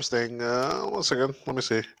Forbes thing. 1 second, let me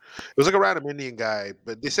see. It was like a random Indian guy,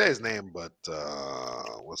 but they say his name. But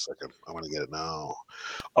 1 second, I'm gonna get it now.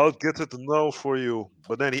 I'll get it now for you.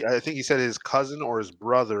 But then I think he said his cousin or his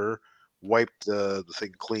brother wiped the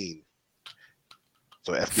thing clean.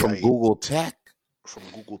 So FBI, from Google Tech. From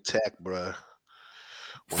Google Tech, bruh.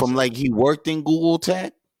 From like he worked in Google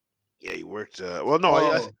Tech. Yeah, he worked. Well,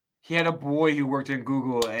 no, he had a boy who worked in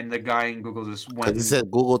Google, and the guy in Google just went. He said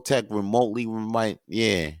Google Tech remotely.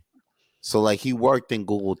 Yeah. So like he worked in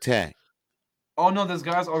Google Tech. Oh no, this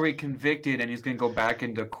guy's already convicted, and he's gonna go back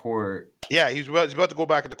into court. Yeah, he's about to go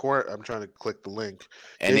back into court. I'm trying to click the link.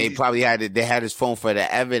 And they probably had it. They had his phone for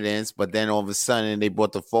the evidence, but then all of a sudden they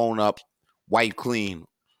brought the phone up, white clean,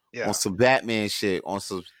 on some Batman shit, on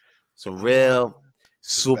some real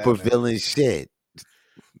super villain shit.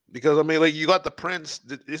 Because I mean, like you got the Prince.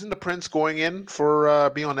 Isn't the Prince going in for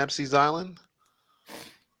being on Epstein's Island?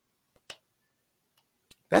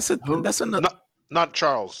 That's another. Not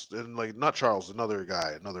Charles, and like not Charles, another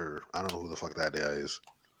guy, I don't know who the fuck that guy is.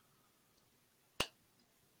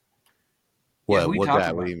 What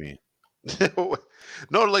guy? What do you mean?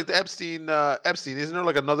 No, like the Epstein. Isn't there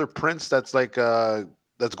like another prince that's like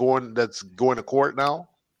that's going to court now?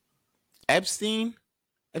 Epstein's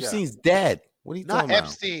dead. What are you talking about? Not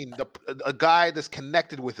Epstein, a guy that's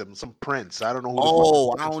connected with him, some prince. I don't know.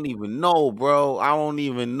 Who I don't even know, bro. I don't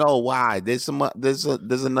even know why. There's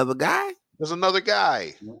another guy. There's another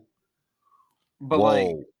guy. But what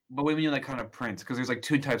do you mean like kind of prince? Because there's like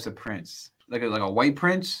two types of prince. Like a white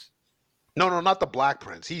prince. No, not the black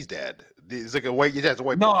prince. He's dead. It's like a white. Yeah, it's a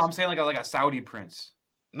white. No, prince. I'm saying like a Saudi prince.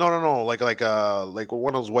 No. Like one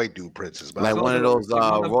of those white dude princes. Like one of those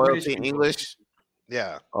royalty English.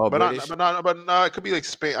 Yeah. Oh, but it could be like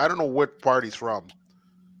Spain. I don't know what part he's from.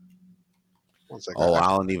 1 second. Oh,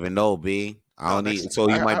 I don't even know, B. So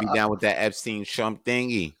he might be down with that Epstein Trump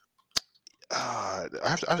thingy. I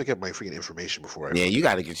have to get my freaking information before. You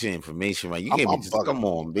got to get your information right. You can't just come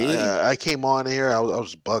on, B. I came on here. I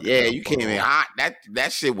was bugging. Yeah, you came in hot.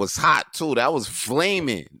 That shit was hot too. That was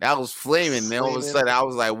flaming. Then all of a sudden, I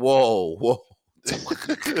was like, whoa.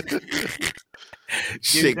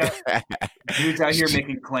 Shit. Dude's out here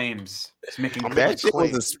making claims. That shit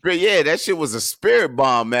was a spirit. Yeah, that shit was a spirit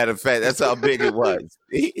bomb. Matter of fact, that's how big it was.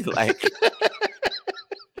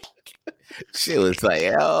 She was like,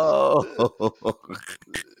 oh.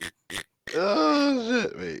 Oh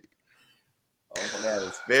shit, mate. Oh my god,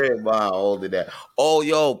 the spirit bomb older that. Oh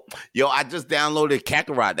yo, I just downloaded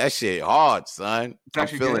Kakarot. That shit hard, son. I'm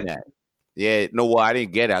feeling that. Yeah, no, well, I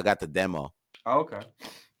didn't get it. I got the demo. Oh, okay.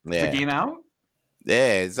 Yeah. Is the game out?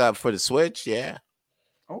 Yeah, it's up for the Switch. Yeah.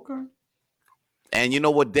 Okay. And you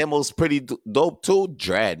know what demo's pretty dope too?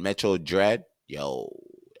 Dread, Metro Dread. Yo,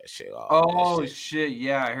 that shit. Oh shit.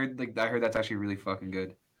 Yeah, I heard that's actually really fucking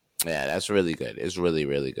good. Yeah, that's really good. It's really,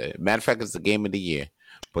 really good. Matter of fact, it's the game of the year.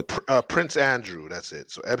 But Prince Andrew, that's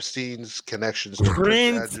it. So Epstein's connections to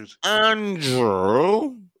Prince Andrew.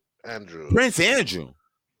 Prince Andrew.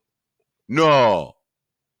 No.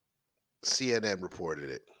 CNN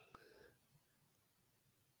reported it.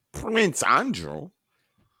 Prince Andrew.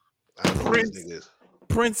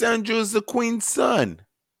 Prince Andrew is the Queen's son.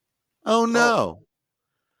 Oh no.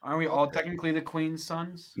 Aren't we all technically the Queen's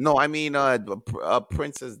sons? No, I mean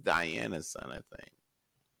Princess Diana's son, I think.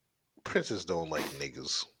 Princes don't like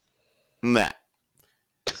niggas. Nah.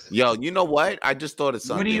 Yo, you know what? I just thought of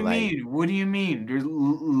something. What do you mean? What do you mean? There's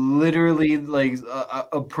literally like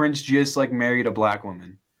a prince just like married a black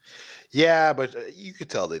woman. Yeah, but you could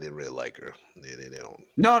tell they didn't really like her. They don't.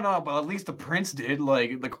 No, but at least the prince did.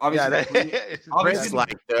 Like obviously, Prince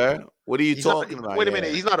liked her. What are you talking about? Wait a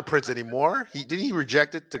minute, he's not a prince anymore. Didn't he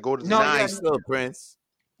reject it to go to? He's still a prince.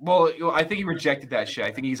 Well, I think he rejected that shit.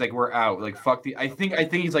 I think he's like, we're out. Like, fuck the. I think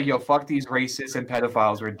he's like, yo, fuck these racists and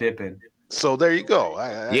pedophiles. We're dipping. So there you go.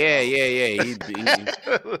 Yeah.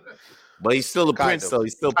 But he's still a prince, though.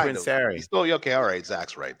 He's still Prince Harry. He's still okay. All right,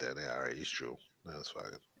 Zach's right then. Yeah, all right, he's true. That's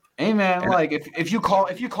fine. Hey man, like if you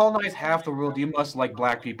colonize half the world, you must like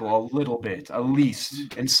black people a little bit, at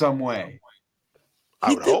least in some way.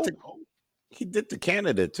 He did to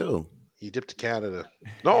Canada too. He dipped to Canada.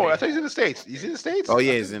 No, I thought he's in the States. He's in the States? Oh,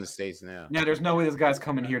 yeah, he's in the States now. Yeah, there's no way this guy's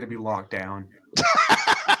coming here to be locked down.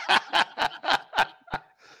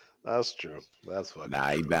 That's true. That's funny. Nah,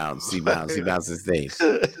 he bounced the States.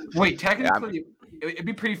 Wait, technically, it'd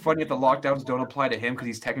be pretty funny if the lockdowns don't apply to him because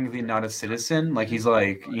he's technically not a citizen. Like, he's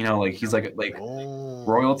like, he's like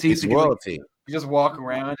royalty. He's royalty. You just walk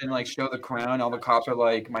around and like show the crown. All the cops are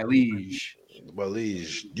like, my liege. My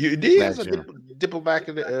liege. He has a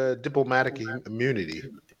diplomatic immunity.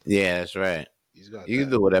 Yeah, that's right. You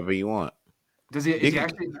can do whatever you want. Is he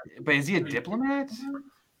actually? But is he a diplomat?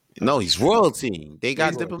 No, he's royalty. They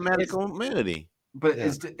got diplomatic immunity. But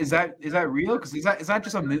is that real? Because is that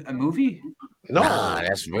just a movie? No,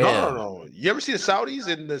 that's real. No. You ever see the Saudis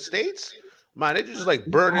in the States? Man, they just like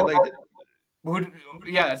burning like.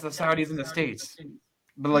 Yeah, it's the Saudis in the States.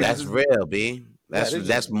 But like that's real, B.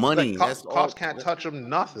 That's money. Like, cops can't touch them.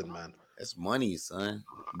 Nothing, man. That's money, son.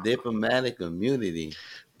 Diplomatic immunity.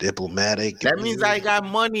 That means I got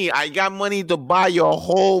money. I got money to buy your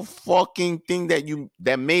whole fucking thing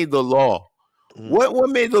that made the law. Mm. What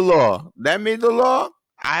made the law? That made the law?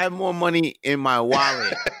 I have more money in my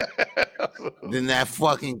wallet than that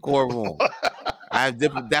fucking courtroom.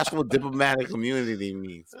 That's what diplomatic immunity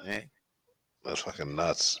means, man. That's fucking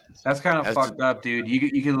nuts. That's kind of fucked up, dude.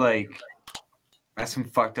 You could like. That's some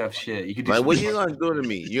fucked up shit. You could do like, what are you gonna do to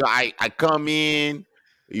me? I come in,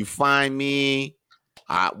 you find me.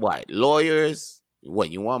 What lawyers?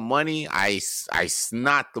 What you want money? I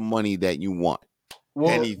snot the money that you want.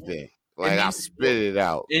 Well, anything like I spit it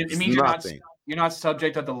out. It means you're not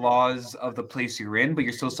subject to the laws of the place you're in, but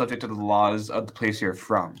you're still subject to the laws of the place you're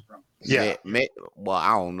from. Yeah. Well,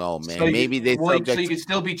 I don't know, man. So maybe they. So you can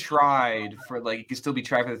still be tried for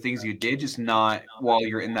the things you did, just not while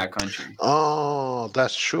you're in that country. Oh,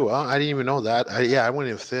 that's true. I didn't even know that. I wouldn't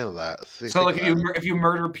even think of that. So like, if you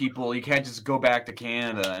murder people, you can't just go back to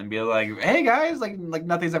Canada and be like, "Hey guys, like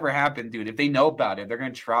nothing's ever happened, dude." If they know about it, they're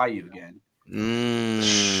gonna try you again.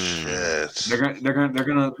 Shit. They're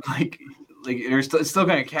gonna like it's still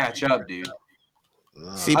gonna catch up, dude.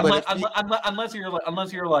 See, unless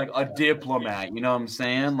you're like a diplomat, you know what I'm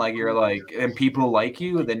saying? Like you're like, and people like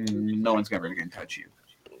you, then no one's ever gonna touch you.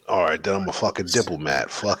 All right, then I'm a fucking diplomat.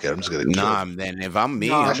 Fuck it, I'm just gonna. Then if I'm me,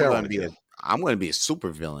 I'm gonna be a super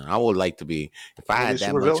villain. I would like to be. If I had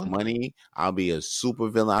that much money, I'll be a super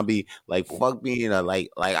villain. I'll be like, fuck being a like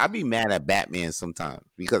I'll be mad at Batman sometimes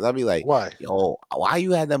because I'll be like, why? Yo, why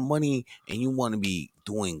you had that money and you want to be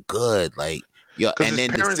doing good, like. Yeah, and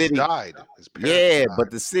then the city died. But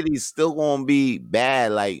the city's still gonna be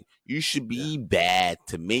bad. Like you should be bad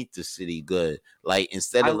to make the city good. Like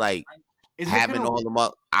instead of like having all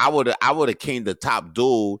the I would have came the top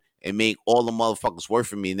dude and make all the motherfuckers work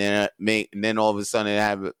for me. And then all of a sudden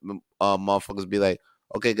have motherfuckers be like,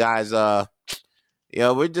 okay, guys,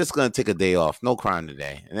 yo, we're just gonna take a day off, no crime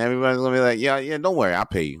today, and everybody's gonna be like, yeah, don't worry, I'll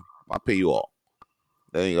pay you all.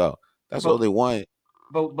 There you go. That's all they want.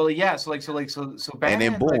 But yeah, so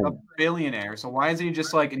Batman's like a billionaire. So why doesn't he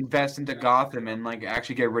just like invest into Gotham and like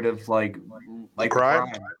actually get rid of like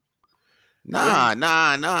crime? Nah.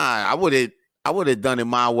 I would have done it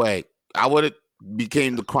my way. I would have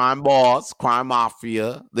became the crime boss, crime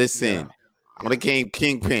mafia. Listen, I would have became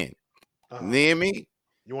kingpin. You hear me?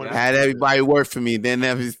 Had everybody work for me. Then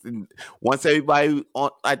once everybody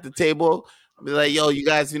at the table, I'd be like, yo, you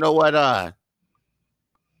guys, you know what?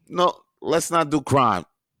 No, let's not do crime.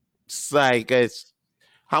 It's like,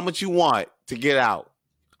 how much you want to get out?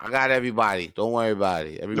 I got everybody. Don't worry about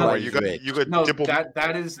it. Everybody, you got no.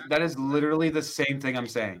 That is literally the same thing I'm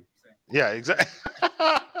saying. Yeah, exactly.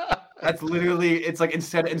 That's literally, it's like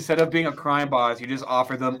instead of being a crime boss, you just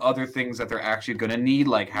offer them other things that they're actually gonna need,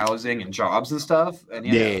 like housing and jobs and stuff. And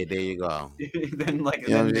yeah, there you go. Then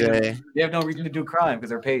they have no reason to do crime because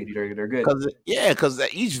they're paid. They're good. Because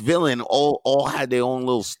each villain all had their own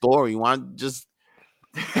little story. Why just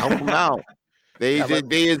help them out? They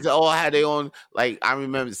all had their own. Like I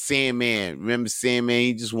remember Sandman. Remember Sandman?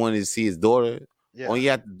 He just wanted to see his daughter. Yeah. All you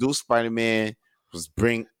had to do, Spider-Man, was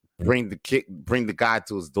bring the guy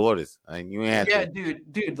to his daughters. You ain't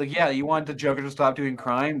dude. Like, you want the Joker to stop doing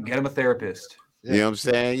crime? Get him a therapist. Yeah. You know what I'm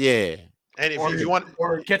saying? Yeah. And if you want,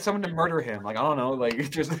 or get someone to murder him, like I don't know, like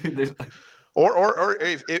just or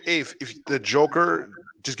if the Joker,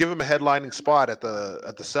 just give him a headlining spot at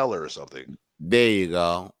the Cellar or something. There you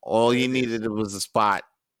go. All you needed was a spot.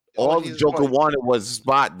 All the Joker wanted was a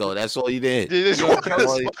spot, though. That's all he did. That's all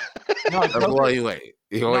he wanted.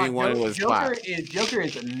 All he wanted was a spot. Joker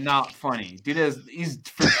is not funny. He's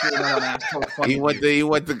for sure not an actual funny. He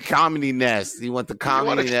went the comedy nest. He went the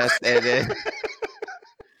comedy nest, and then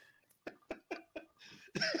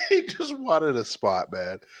he just wanted a spot,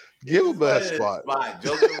 man. Give him a spot.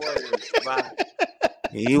 Joker wanted a spot.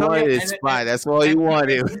 He wanted his spot. That's all he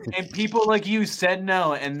wanted. And people like you said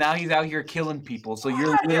no, and now he's out here killing people. So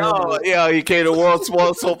you're you came to World's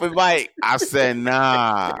Smallest Open Mic. I said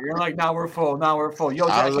nah. You're like, nah, we're full. Yo,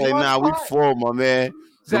 I was like, nah, we full, my man.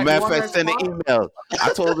 Zach, the matter of fact, send an email.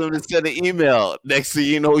 I told him to send an email. Next thing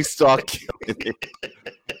you know, he started killing it.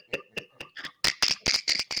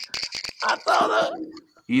 I told him.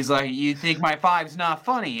 He's like, you think my five's not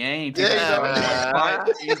funny, eh? He's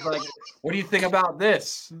like, what do you think about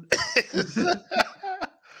this?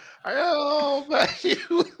 Oh, man.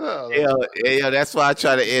 Yo, that's why I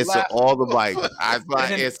try to answer all the mics. I try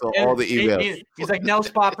to answer all the emails. He's like, no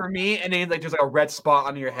spot for me, and then like there's like a red spot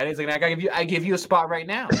on your head. He's like, I give you a spot right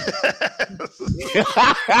now.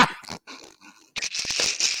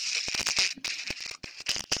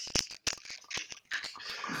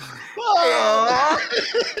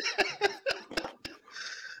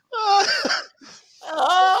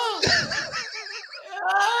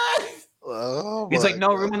 He's like,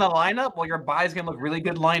 no room in the lineup? Well, your buy's going to look really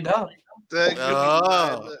good lined up.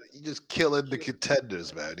 You just killing the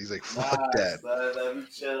contenders, man. He's like, fuck that. Let me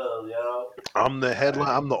chill, yo. I'm the headline.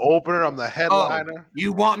 I'm the opener. I'm the headliner. Oh,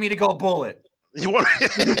 you want me to go bullet? You want me?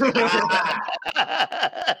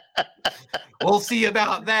 We'll see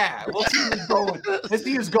about that. We'll see who's going. Let's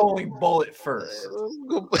see who's going bullet first.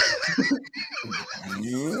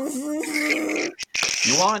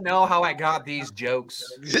 You want to know how I got these jokes?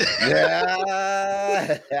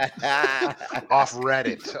 Yeah. Off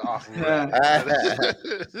Reddit.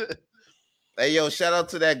 Hey, yo, shout out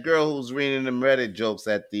to that girl who's reading them Reddit jokes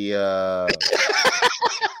at the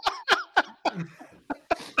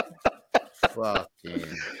fucking.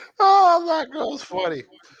 Oh, that girl was funny.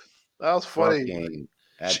 That was funny.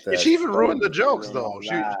 She even ruined the jokes, though.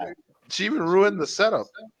 She even ruined the setup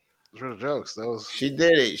for the jokes. She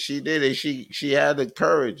did it. She had the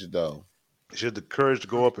courage, though. She had the courage to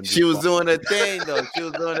go up and. She was doing her thing, though.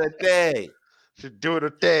 She's doing her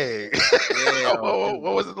thing. Yeah.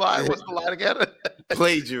 What was the line? What's the line again?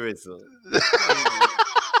 Plagiarism.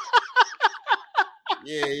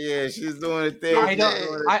 Yeah, she's doing a thing.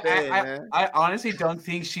 I honestly don't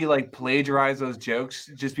think she like plagiarized those jokes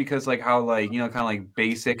just because like how like kind of like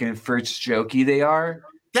basic and first jokey they are.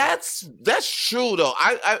 That's true though.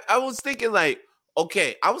 I was thinking like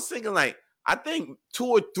I think 2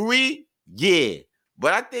 or 3, yeah,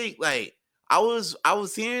 but I think like I was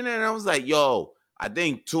hearing it and I was like, yo, I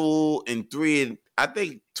think 2 and 3, and I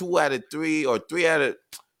think 2 out of 3 or 2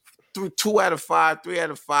 out of 5, 3 out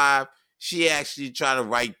of 5. She actually tried to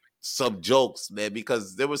write some jokes, man,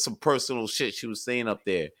 because there was some personal shit she was saying up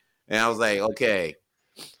there. And I was like, okay.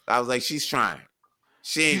 I was like, she's trying.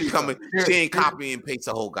 She ain't coming. She ain't copying and paste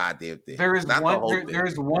the whole goddamn thing.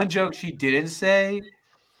 There's one joke she didn't say,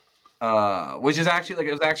 which is actually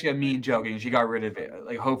it was actually a mean joke, and she got rid of it.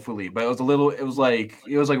 Like hopefully, but it was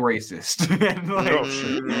racist,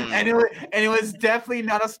 and it was definitely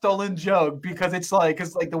not a stolen joke because it's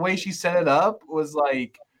because the way she set it up was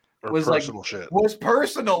personal shit. Was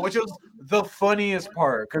personal, which was the funniest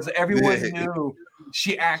part because everyone knew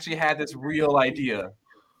she actually had this real idea.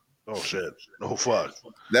 Oh shit! Oh fuck!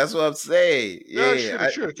 That's what I'm saying. Yeah,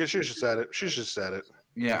 she should have said it. She should have said it.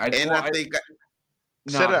 Yeah, I think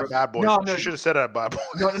said it at Bad Boys. No, she should have said it at Bad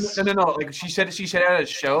Boys. No. Like she said it at a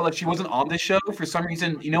show. Like she wasn't on the show for some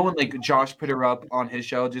reason. You know when Josh put her up on his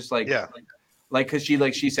show, just because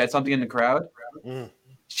she said something in the crowd. Mm.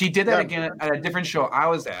 She did that again at a different show I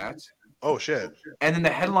was at. Oh shit! And then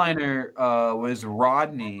the headliner was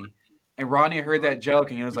Rodney, and Rodney heard that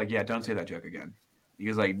joke and he was like, "Yeah, don't say that joke again." He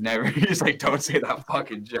was like, never. He's like, don't say that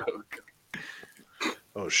fucking joke.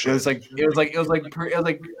 Oh shit! It's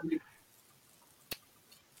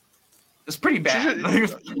pretty bad.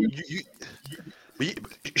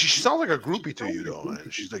 She sounds like a groupie to you though, man.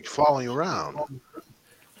 She's like following you around.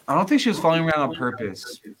 I don't think she was following around on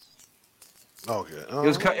purpose. Okay. It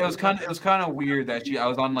was kind of weird that I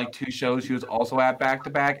was on 2 shows. She was also at back to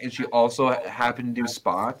back, and she also happened to do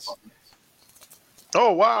spots.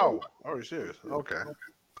 Oh wow! Are you serious? Okay.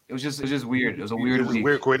 It was just weird. It was a weird week.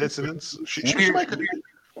 Weird coincidence. She might.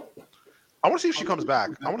 I want to see if she comes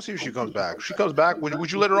back. If she comes back. Would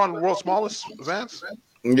you let her on World's Smallest, Vance?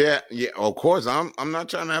 Yeah. Of course. I'm not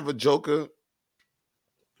trying to have a joker.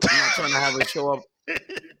 I'm not trying to have her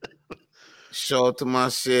show up to my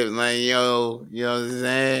shit like, yo, you know what I'm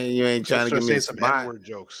saying? You ain't trying to give me some N-word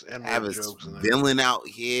jokes. Have a villain out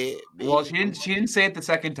here. Baby. Well, she didn't say it the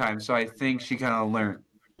second time, so I think she kind of learned.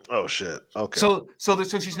 Oh shit. Okay. So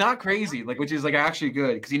she's not crazy, which is actually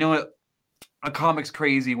good because you know what, a comic's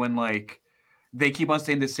crazy when they keep on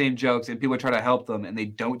saying the same jokes and people try to help them and they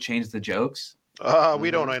don't change the jokes.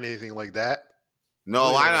 We don't know anything like that.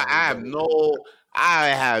 No, I have no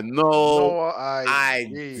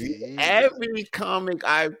idea. Every comic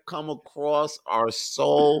I've come across are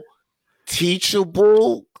so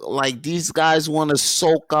teachable. Like these guys want to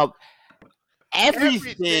soak up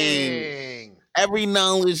everything. Every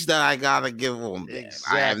knowledge that I gotta give them.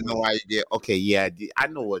 Exactly. I have no idea. Okay, yeah, I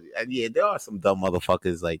know what. Yeah, there are some dumb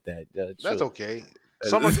motherfuckers like that. That's okay.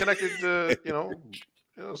 Someone connected to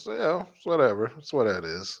so it's whatever. It's what it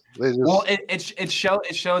is. Well, it shows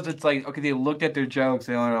it's okay. They looked at their jokes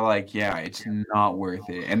and they're like, yeah, it's not worth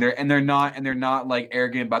it. And they're not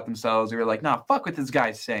arrogant about themselves. They're like, nah, fuck what this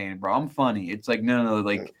guy's saying, bro. I'm funny. It's no,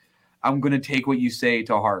 I'm gonna take what you say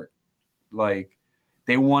to heart.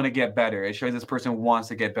 They want to get better. It shows this person wants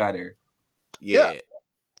to get better. Yeah.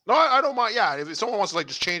 No, I don't mind. Yeah, if someone wants to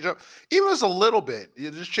just change up, even just a little bit, you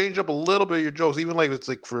just change up a little bit of your jokes, even if it's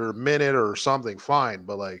for a minute or something, fine.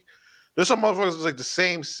 But there's some motherfuckers the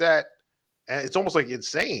same set, and it's almost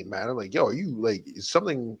insane, man. I'm yo, are you is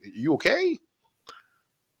something? You okay?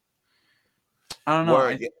 I don't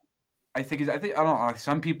know. I think I don't know.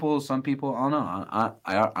 Some people. I don't know.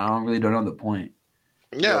 I don't really don't know the point.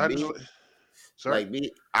 Yeah,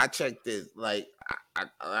 I checked this.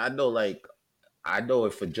 I know I know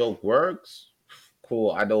if a joke works,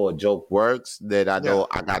 cool. I know a joke works, then I know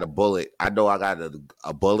I got a bullet. I know I got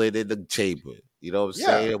a bullet in the chamber. You know what I'm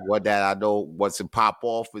saying? What that I know once it pop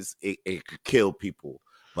off is it could kill people.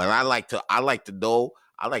 But I like to know.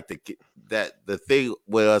 I like to get that the thing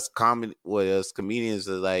with us comedians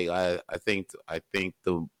is I think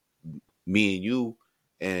me and you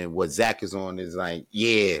and what Zach is on is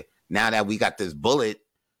now that we got this bullet,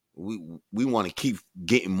 we want to keep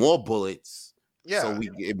getting more bullets. Yeah. So we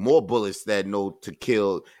get more bullets that know to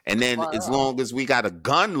kill. And then as long as we got a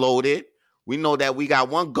gun loaded, we know that we got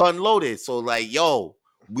one gun loaded. So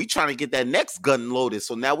we trying to get that next gun loaded.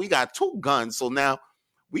 So now we got 2 guns. So now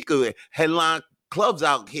we could headline clubs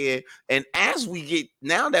out here. And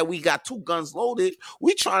now that we got 2 guns loaded,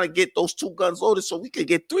 we trying to get those 2 guns loaded so we could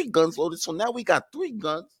get 3 guns loaded. So now we got 3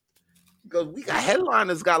 guns because we got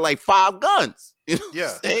headliners got 5 guns. You know what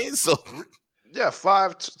I'm saying? So. Yeah,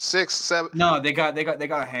 5, 6, 7. No, they got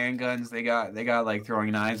handguns. They got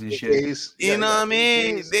throwing knives and shit. You know what I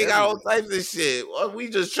mean? They got all types of shit. Well, we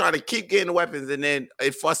just try to keep getting weapons, and then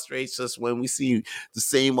it frustrates us when we see the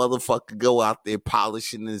same motherfucker go out there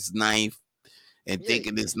polishing his knife and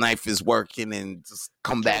thinking his knife is working, and just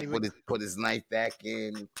come back put his knife back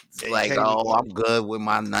in. It's I'm good with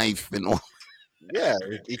my knife and all. Yeah,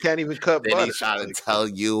 he can't even cut butter. Then he try to tell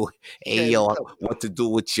you, hey, yo, what to do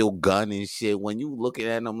with your gun and shit. When you looking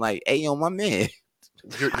at him hey, yo, my man,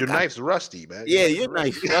 Your knife's rusty, man. Yeah, your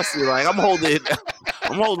knife's rusty. Like I'm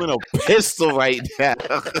holding a pistol right now.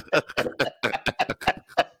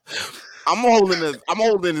 I'm holding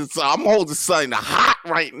something hot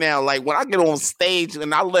right now. Like when I get on stage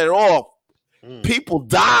and I let it off, people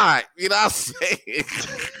die. You know what I'm saying?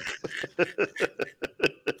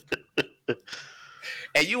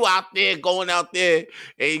 And you out there going out there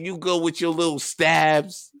and you go with your little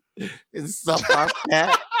stabs and stuff like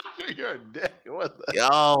that. You're a dick. What the?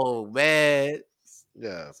 Yo, man.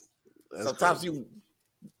 Yeah. Sometimes crazy.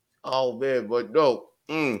 Oh man, but no.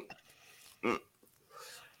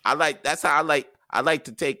 That's how I like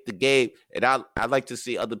to take the game, and I like to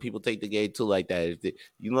see other people take the game too, like that. If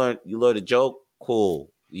you learn a joke,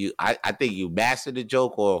 cool. I think you master the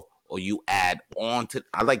joke, or you add on to.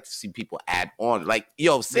 I like to see people add on. Like,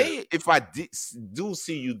 yo, say if I do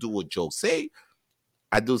see you do a joke, say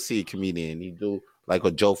I do see a comedian, he do like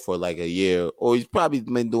a joke for like a year, or he's probably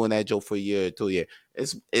been doing that joke for a year or 2 years.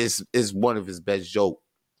 It's one of his best jokes.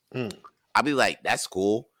 I'll be like, that's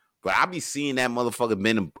cool. But I be seeing that motherfucker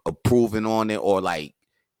been approving on it or like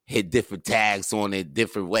hit different tags on it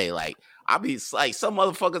different way. Like I be like some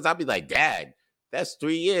motherfuckers, I be like, Dad, that's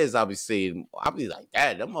 3 years. I'll be seeing. I'll be like,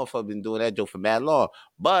 Dad, that motherfucker been doing that joke for mad long.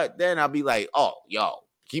 But then I'll be like, oh, yo,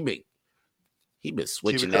 he been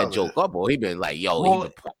switching that joke up, or he been like, yo, he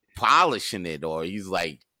been polishing it, or he's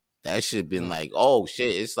like that shit been like, oh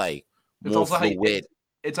shit, it's like more fluid.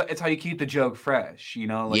 It's how you keep the joke fresh, you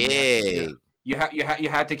know? Like, You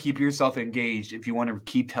have to keep yourself engaged if you want to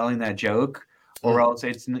keep telling that joke, or else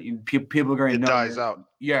people are going to know. It dies out.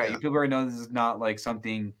 Yeah, people are going to know this is not like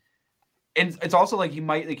something. And it's also like you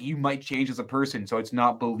might change as a person, so it's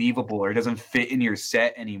not believable or it doesn't fit in your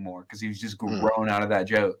set anymore because you've just grown out of that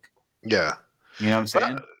joke. Yeah, you know what I'm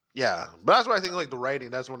saying? But that's why I think like the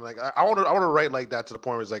writing. That's when like I want to write like that to the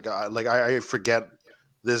point where it's like I forget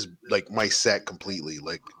this like my set completely.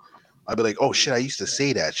 Like I'd be like, oh shit, I used to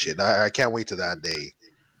say that shit. I can't wait to that day.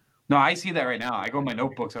 No, I see that right now. I go in my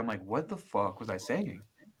notebooks. I'm like, what the fuck was I saying?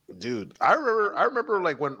 Dude, I remember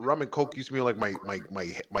like when rum and coke used to be like my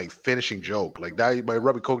finishing joke. Like that, my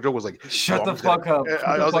rum and coke joke was like, shut the fuck up.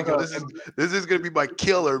 I was like, this is gonna be my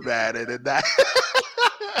killer, man. And then that.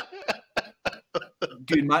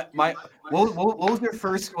 Dude, what was your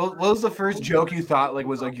first? What was the first joke you thought like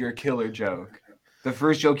was like your killer joke? The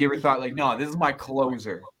first joke you ever thought like, no, this is my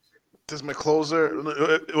closer. This is my closer.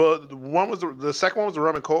 Well, the second one was the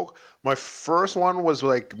rum and coke. My first one was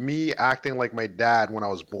like me acting like my dad when I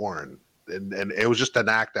was born, and it was just an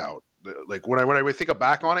act out. Like when I think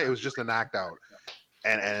back on it, it was just an act out.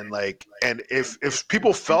 And if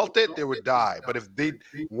people felt it, they would die. But if they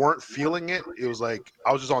weren't feeling it, it was like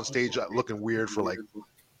I was just on stage looking weird for like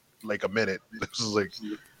a minute. This was like.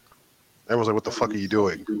 Everyone's like, "What the fuck are you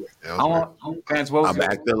doing?" I'm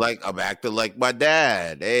acting like my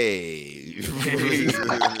dad. Hey,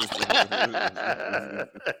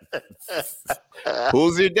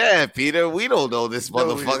 who's your dad, Peter? We don't know this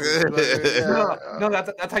motherfucker. No,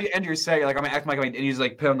 that's how you end your set. You're like, I'm acting like, and you just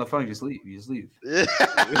like put on the phone. You just leave. Yeah.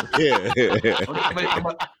 I'm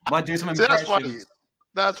gonna do some impressions.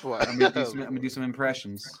 That's funny. I'm gonna do some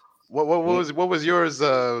impressions. What was yours,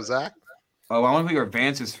 Zach? Oh, I want to put your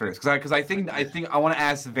Vance's first because I think I want to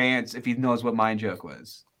ask Vance if he knows what my joke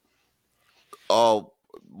was. Oh,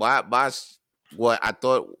 what I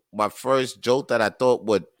thought my first joke that I thought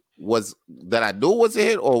was that I knew was a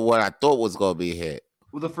hit, or what I thought was gonna be a hit.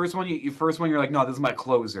 Well, the first one, you're like, no, this is my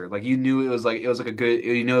closer. Like you knew it was like a good,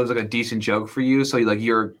 it was like a decent joke for you, so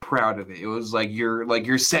you're proud of it. It was like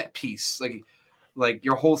your set piece, like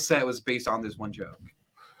your whole set was based on this one joke.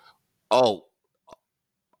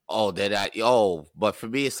 But for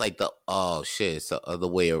me, it's like it's the other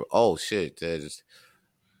way. There's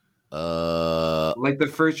like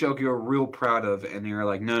the first joke you're real proud of, and you're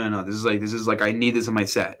like, no, this is like I need this in my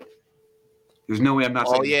set. There's no way I'm not.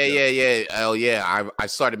 Oh yeah. Oh yeah, I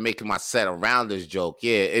started making my set around this joke.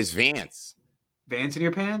 Yeah, it's Vance. Vance in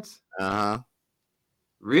your pants?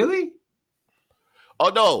 Really? Oh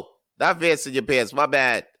no, not Vance in your pants. My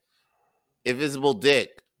bad. Invisible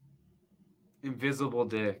Dick. Invisible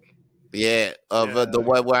Dick. Yeah, the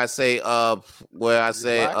one where I say where I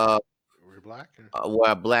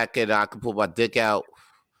black and I can put my dick out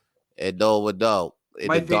and no one know in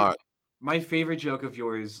the dark. My favorite joke of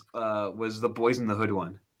yours was the Boys in the Hood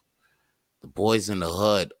one. The Boys in the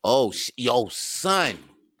Hood. Oh, yo, son.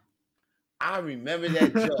 I remember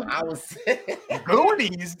that joke. I was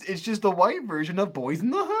Goonies. It's just the white version of Boys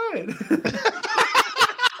in the Hood.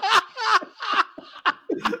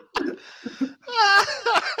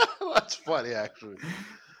 That's funny, actually.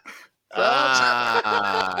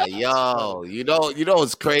 Yo, you know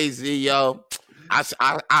what's crazy, yo.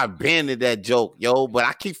 I abandoned that joke, yo, but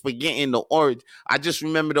I keep forgetting the origin. I just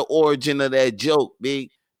remember the origin of that joke,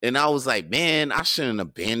 B. And I was like, man, I shouldn't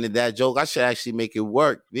abandon that joke. I should actually make it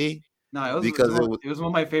work, B. No, Because it was one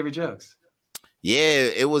of my favorite jokes. Yeah,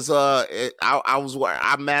 it was.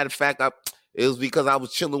 Matter of fact, it was because I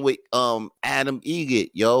was chilling with Adam Egget,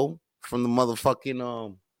 yo, from the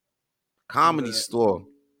motherfucking Comedy Store.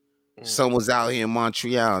 Son was out here in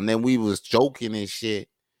Montreal, and then we was joking and shit.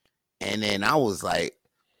 And then I was like,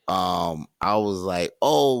 oh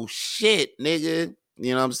shit, nigga.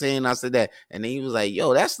 You know what I'm saying? I said that. And then he was like,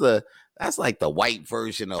 yo, that's like the white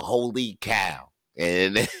version of Holy Cow.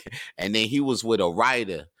 And then he was with a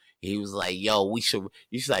writer. He was like, yo, you should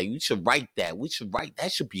write that.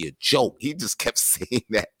 That should be a joke. He just kept saying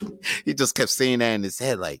that. He just kept saying that in his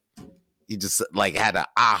head. Like, he just like had an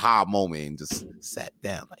aha moment and just sat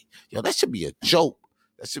down. Like, yo, that should be a joke.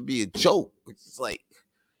 That should be a joke. It's like,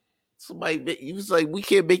 he was like, we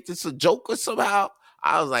can't make this a joke or somehow.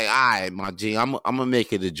 I was like, all right, my G, I'm gonna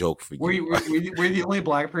make it a joke for you. Were you the only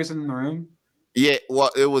black person in the room? Yeah, well,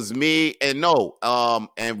 it was me and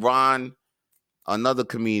and Ron, another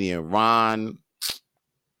comedian, Ron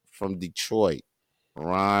from Detroit.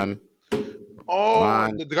 Ron.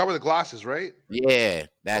 The guy with the glasses, right? Yeah,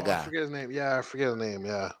 that guy. I forget his name. Yeah, I forget his name.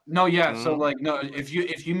 Yeah. No, yeah. So like, no, if you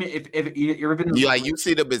ever been, you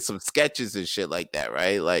see them in some sketches and shit like that,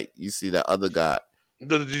 right? Like you see that other guy,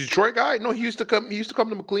 the Detroit guy. No, he used to come. He used to come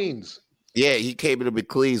to McLean's. Yeah, he came to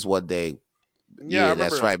McLean's one day. Yeah,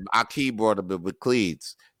 that's right. Aki brought him to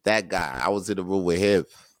McLean's. That guy. I was in the room with him.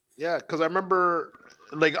 Yeah, because I remember,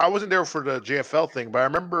 like, I wasn't there for the JFL thing, but I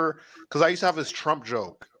remember because I used to have this Trump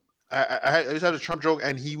joke. I used to have a Trump joke,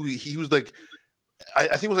 and he was like, I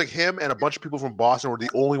think it was like him and a bunch of people from Boston were the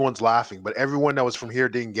only ones laughing, but everyone that was from here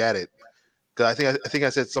didn't get it. Because I think I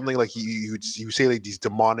said something like he would say like these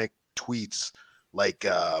demonic tweets, like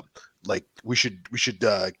we should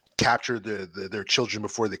capture their children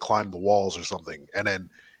before they climb the walls or something, and then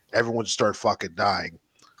everyone started fucking dying.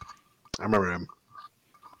 I remember him.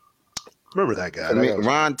 Remember that guy?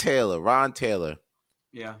 Ron Taylor.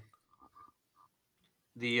 Yeah.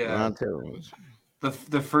 The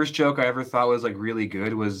first joke I ever thought was like really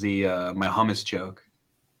good was the my hummus joke.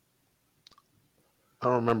 I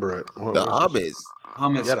don't remember it. Hummus.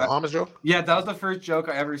 Yeah, the hummus joke? Yeah, that was the first joke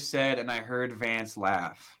I ever said, and I heard Vance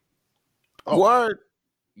laugh. Oh. What?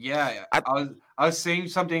 Yeah, I was saying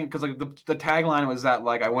something because like the tagline was that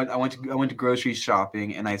like I went to grocery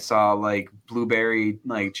shopping and I saw like blueberry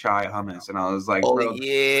like chai hummus, and I was like, bro,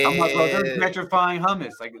 yeah, I'm like, bro, they're gentrifying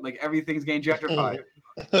hummus, like everything's getting gentrified.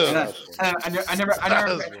 I never.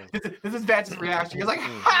 This is Vance's reaction. He's like,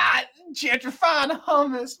 "Ha, gentrifying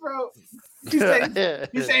hummus, bro." He's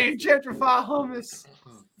saying gentrify hummus.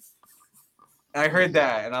 And I heard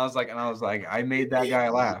that, and I was like, I made that guy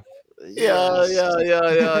laugh. Yeah. No,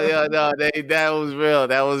 that was real.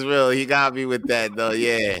 That was real. He got me with that though.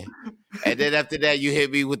 Yeah. And then after that, you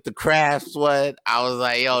hit me with the Crafts one. I was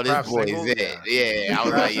like, yo, this boy is it. Yeah. I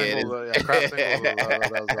was like, yeah.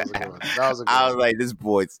 That was a good one. I was like, this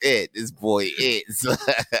boy's it. This boy is.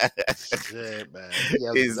 Shit, man.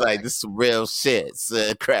 He's like, this is some real shit.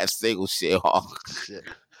 Craft single shit. Shit.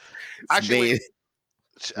 Actually,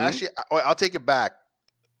 I'll take it back.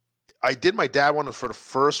 I did my dad one for the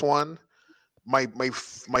first one. My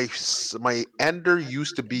ender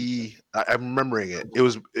used to be. I'm remembering it. It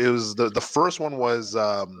was the first one was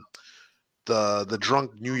the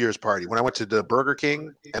drunk New Year's party when I went to the Burger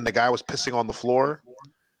King and the guy was pissing on the floor,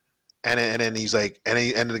 and then he's like, and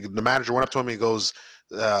the manager went up to him. He goes,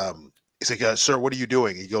 he's like, sir, what are you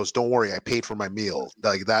doing? He goes, don't worry, I paid for my meal.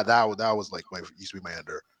 Like that was like used to be my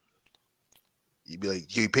ender. He'd be like,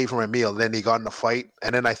 he paid for my meal. And then he got in a fight.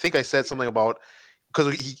 And then I think I said something about,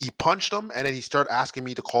 because he punched him and then he started asking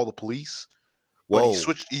me to call the police. Whoa.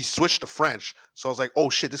 He switched to French. So I was like, oh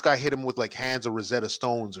shit, this guy hit him with like hands of Rosetta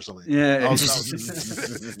Stones or something. Yeah. That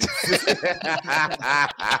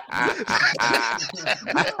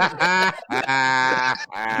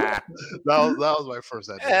was my first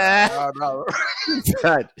idea.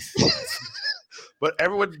 But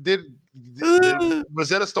everyone did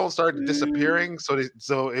Rosetta Stone started disappearing, so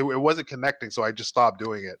it wasn't connecting. So I just stopped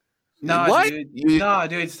doing it. No, what? Dude,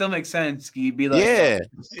 it still makes sense. You'd be like, yeah.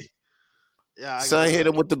 So I hit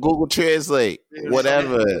him with the Google Translate,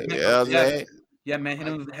 whatever. Yeah, man, hit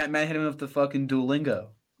him with the fucking Duolingo.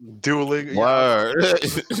 Word.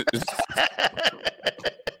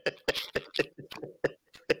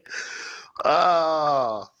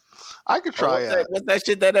 I could try it. What's that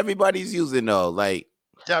shit that everybody's using though? Like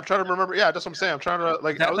Yeah, I'm trying to remember. Yeah, that's what I'm saying. I'm trying to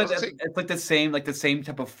like. It's like the same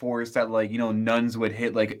type of force that like nuns would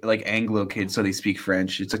hit like Anglo kids so they speak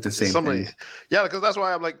French. It's like the same thing. Yeah, because that's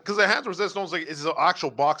why I'm like, because the hands resistance like it's an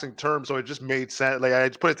actual boxing term, so it just made sense. Like I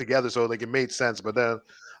just put it together, so like it made sense. But then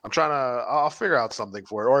I'll figure out something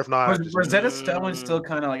for it, or if not, Rosetta Stone's still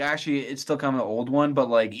kind of like actually it's still kind of an old one, but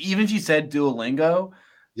like even if you said Duolingo,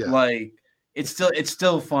 like it's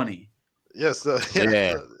still funny. Yes,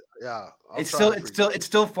 yeah. It's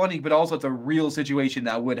still funny, but also it's a real situation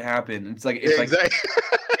that would happen. It's like exactly.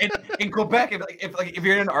 in Quebec, if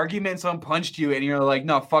you're in an argument and someone punched you and you're like,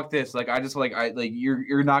 no, fuck this, like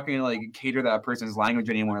you're not gonna like cater that person's language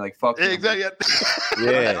anymore. Like fuck. Exactly.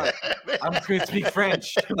 Yeah. I'm just gonna speak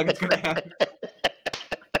French. Like it's gonna happen.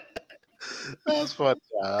 That's funny.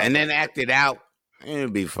 And then act it out.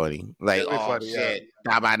 It'd be funny. Like, shit.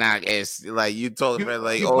 Tabanak is like you told me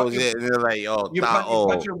like, shit. And they're like, you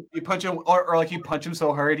punch him or like you punch him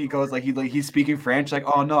so hard he goes like he's speaking French, like,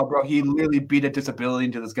 oh no, bro, he literally beat a disability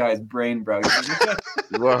into this guy's brain, bro.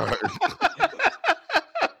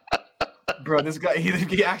 Bro, this guy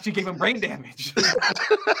he actually gave him brain damage.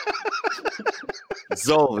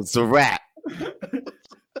 So it's a wrap.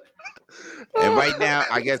 And right now,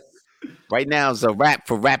 I guess right now it's a wrap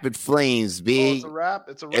for Rapid Flames, B. It's a wrap.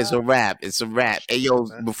 It's a wrap. Hey, yo,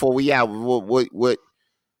 before we out, what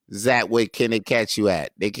Zach, where can they catch you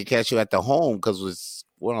at? They can catch you at the home because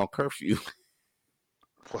we're on curfew.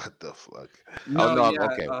 What the fuck? No,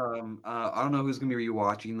 okay. I don't know who's gonna be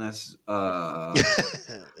rewatching this.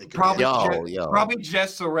 Probably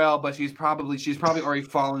Jess Sorrell, but she's probably already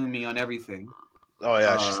following me on everything. Oh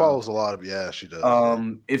yeah, she follows a lot of she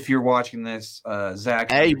does. If you're watching this,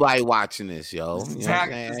 Zach. Everybody watching this, yo. Zach,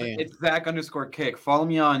 it's Zach_Kick. Follow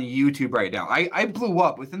me on YouTube right now. I blew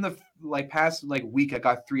up within the past week. I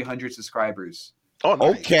got 300 subscribers. Oh,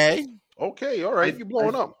 nice. Okay, all right. You're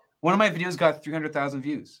blowing up. One of my videos got 300,000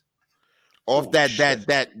 views. Off that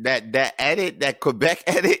edit, that Quebec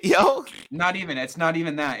edit, yo. It's not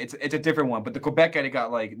even that. It's a different one. But the Quebec edit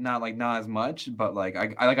got not as much. But I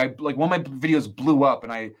one of my videos blew up,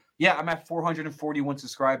 and I'm at 441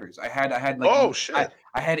 subscribers. I had shit.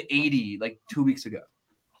 I had 80 2 weeks ago.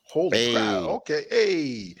 Holy crap! Okay,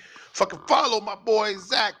 hey, fucking follow my boy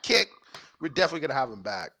Zach Kick. We're definitely gonna have him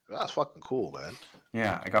back. That's fucking cool, man.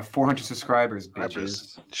 Yeah, I got 400 subscribers,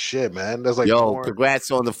 bitches. Shit, man. That's congrats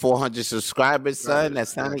on the 400 subscribers, son.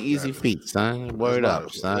 That's not an easy feat, son. Word up,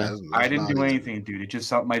 son. I didn't do anything, dude. It just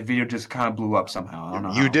my video just kind of blew up somehow. I don't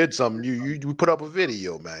know. You did something. You put up a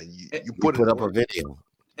video, man. You put up a video.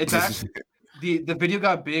 It's actually the video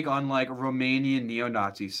got big on a Romanian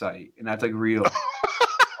neo-Nazi site, and that's real.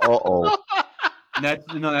 That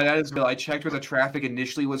is real. I checked where the traffic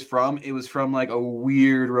initially was from. It was from a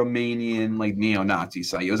weird Romanian neo-Nazi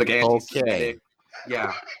site. It was anti-Semitic.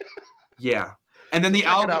 Okay. Yeah. And then the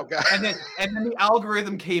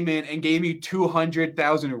algorithm came in and gave me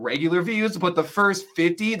 200,000 regular views, but the first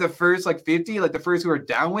 50 who were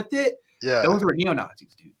down with it, those were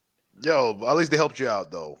neo-Nazis, dude. Yo, at least they helped you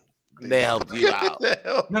out though. They helped you out.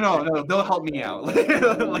 No, they'll help me out.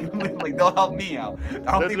 They'll help me out.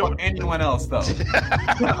 I don't think about anyone else though.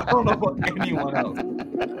 I don't know about anyone else. I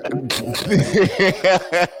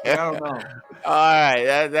don't know. All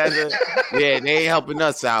right, they ain't helping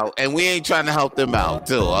us out, and we ain't trying to help them out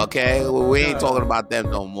too. Okay, we ain't talking about them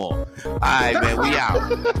no more. All right, man, we out.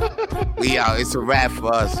 We out. It's a wrap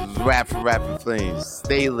for us. It's a wrap for Rapid Flames.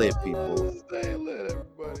 Stay lit, people. Stay lit,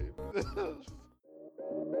 everybody.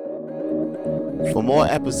 For more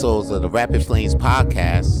episodes of the Rapid Flames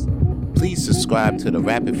podcast, please subscribe to the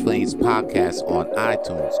Rapid Flames podcast on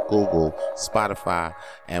iTunes, Google, Spotify,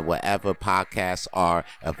 and wherever podcasts are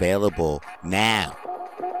available now.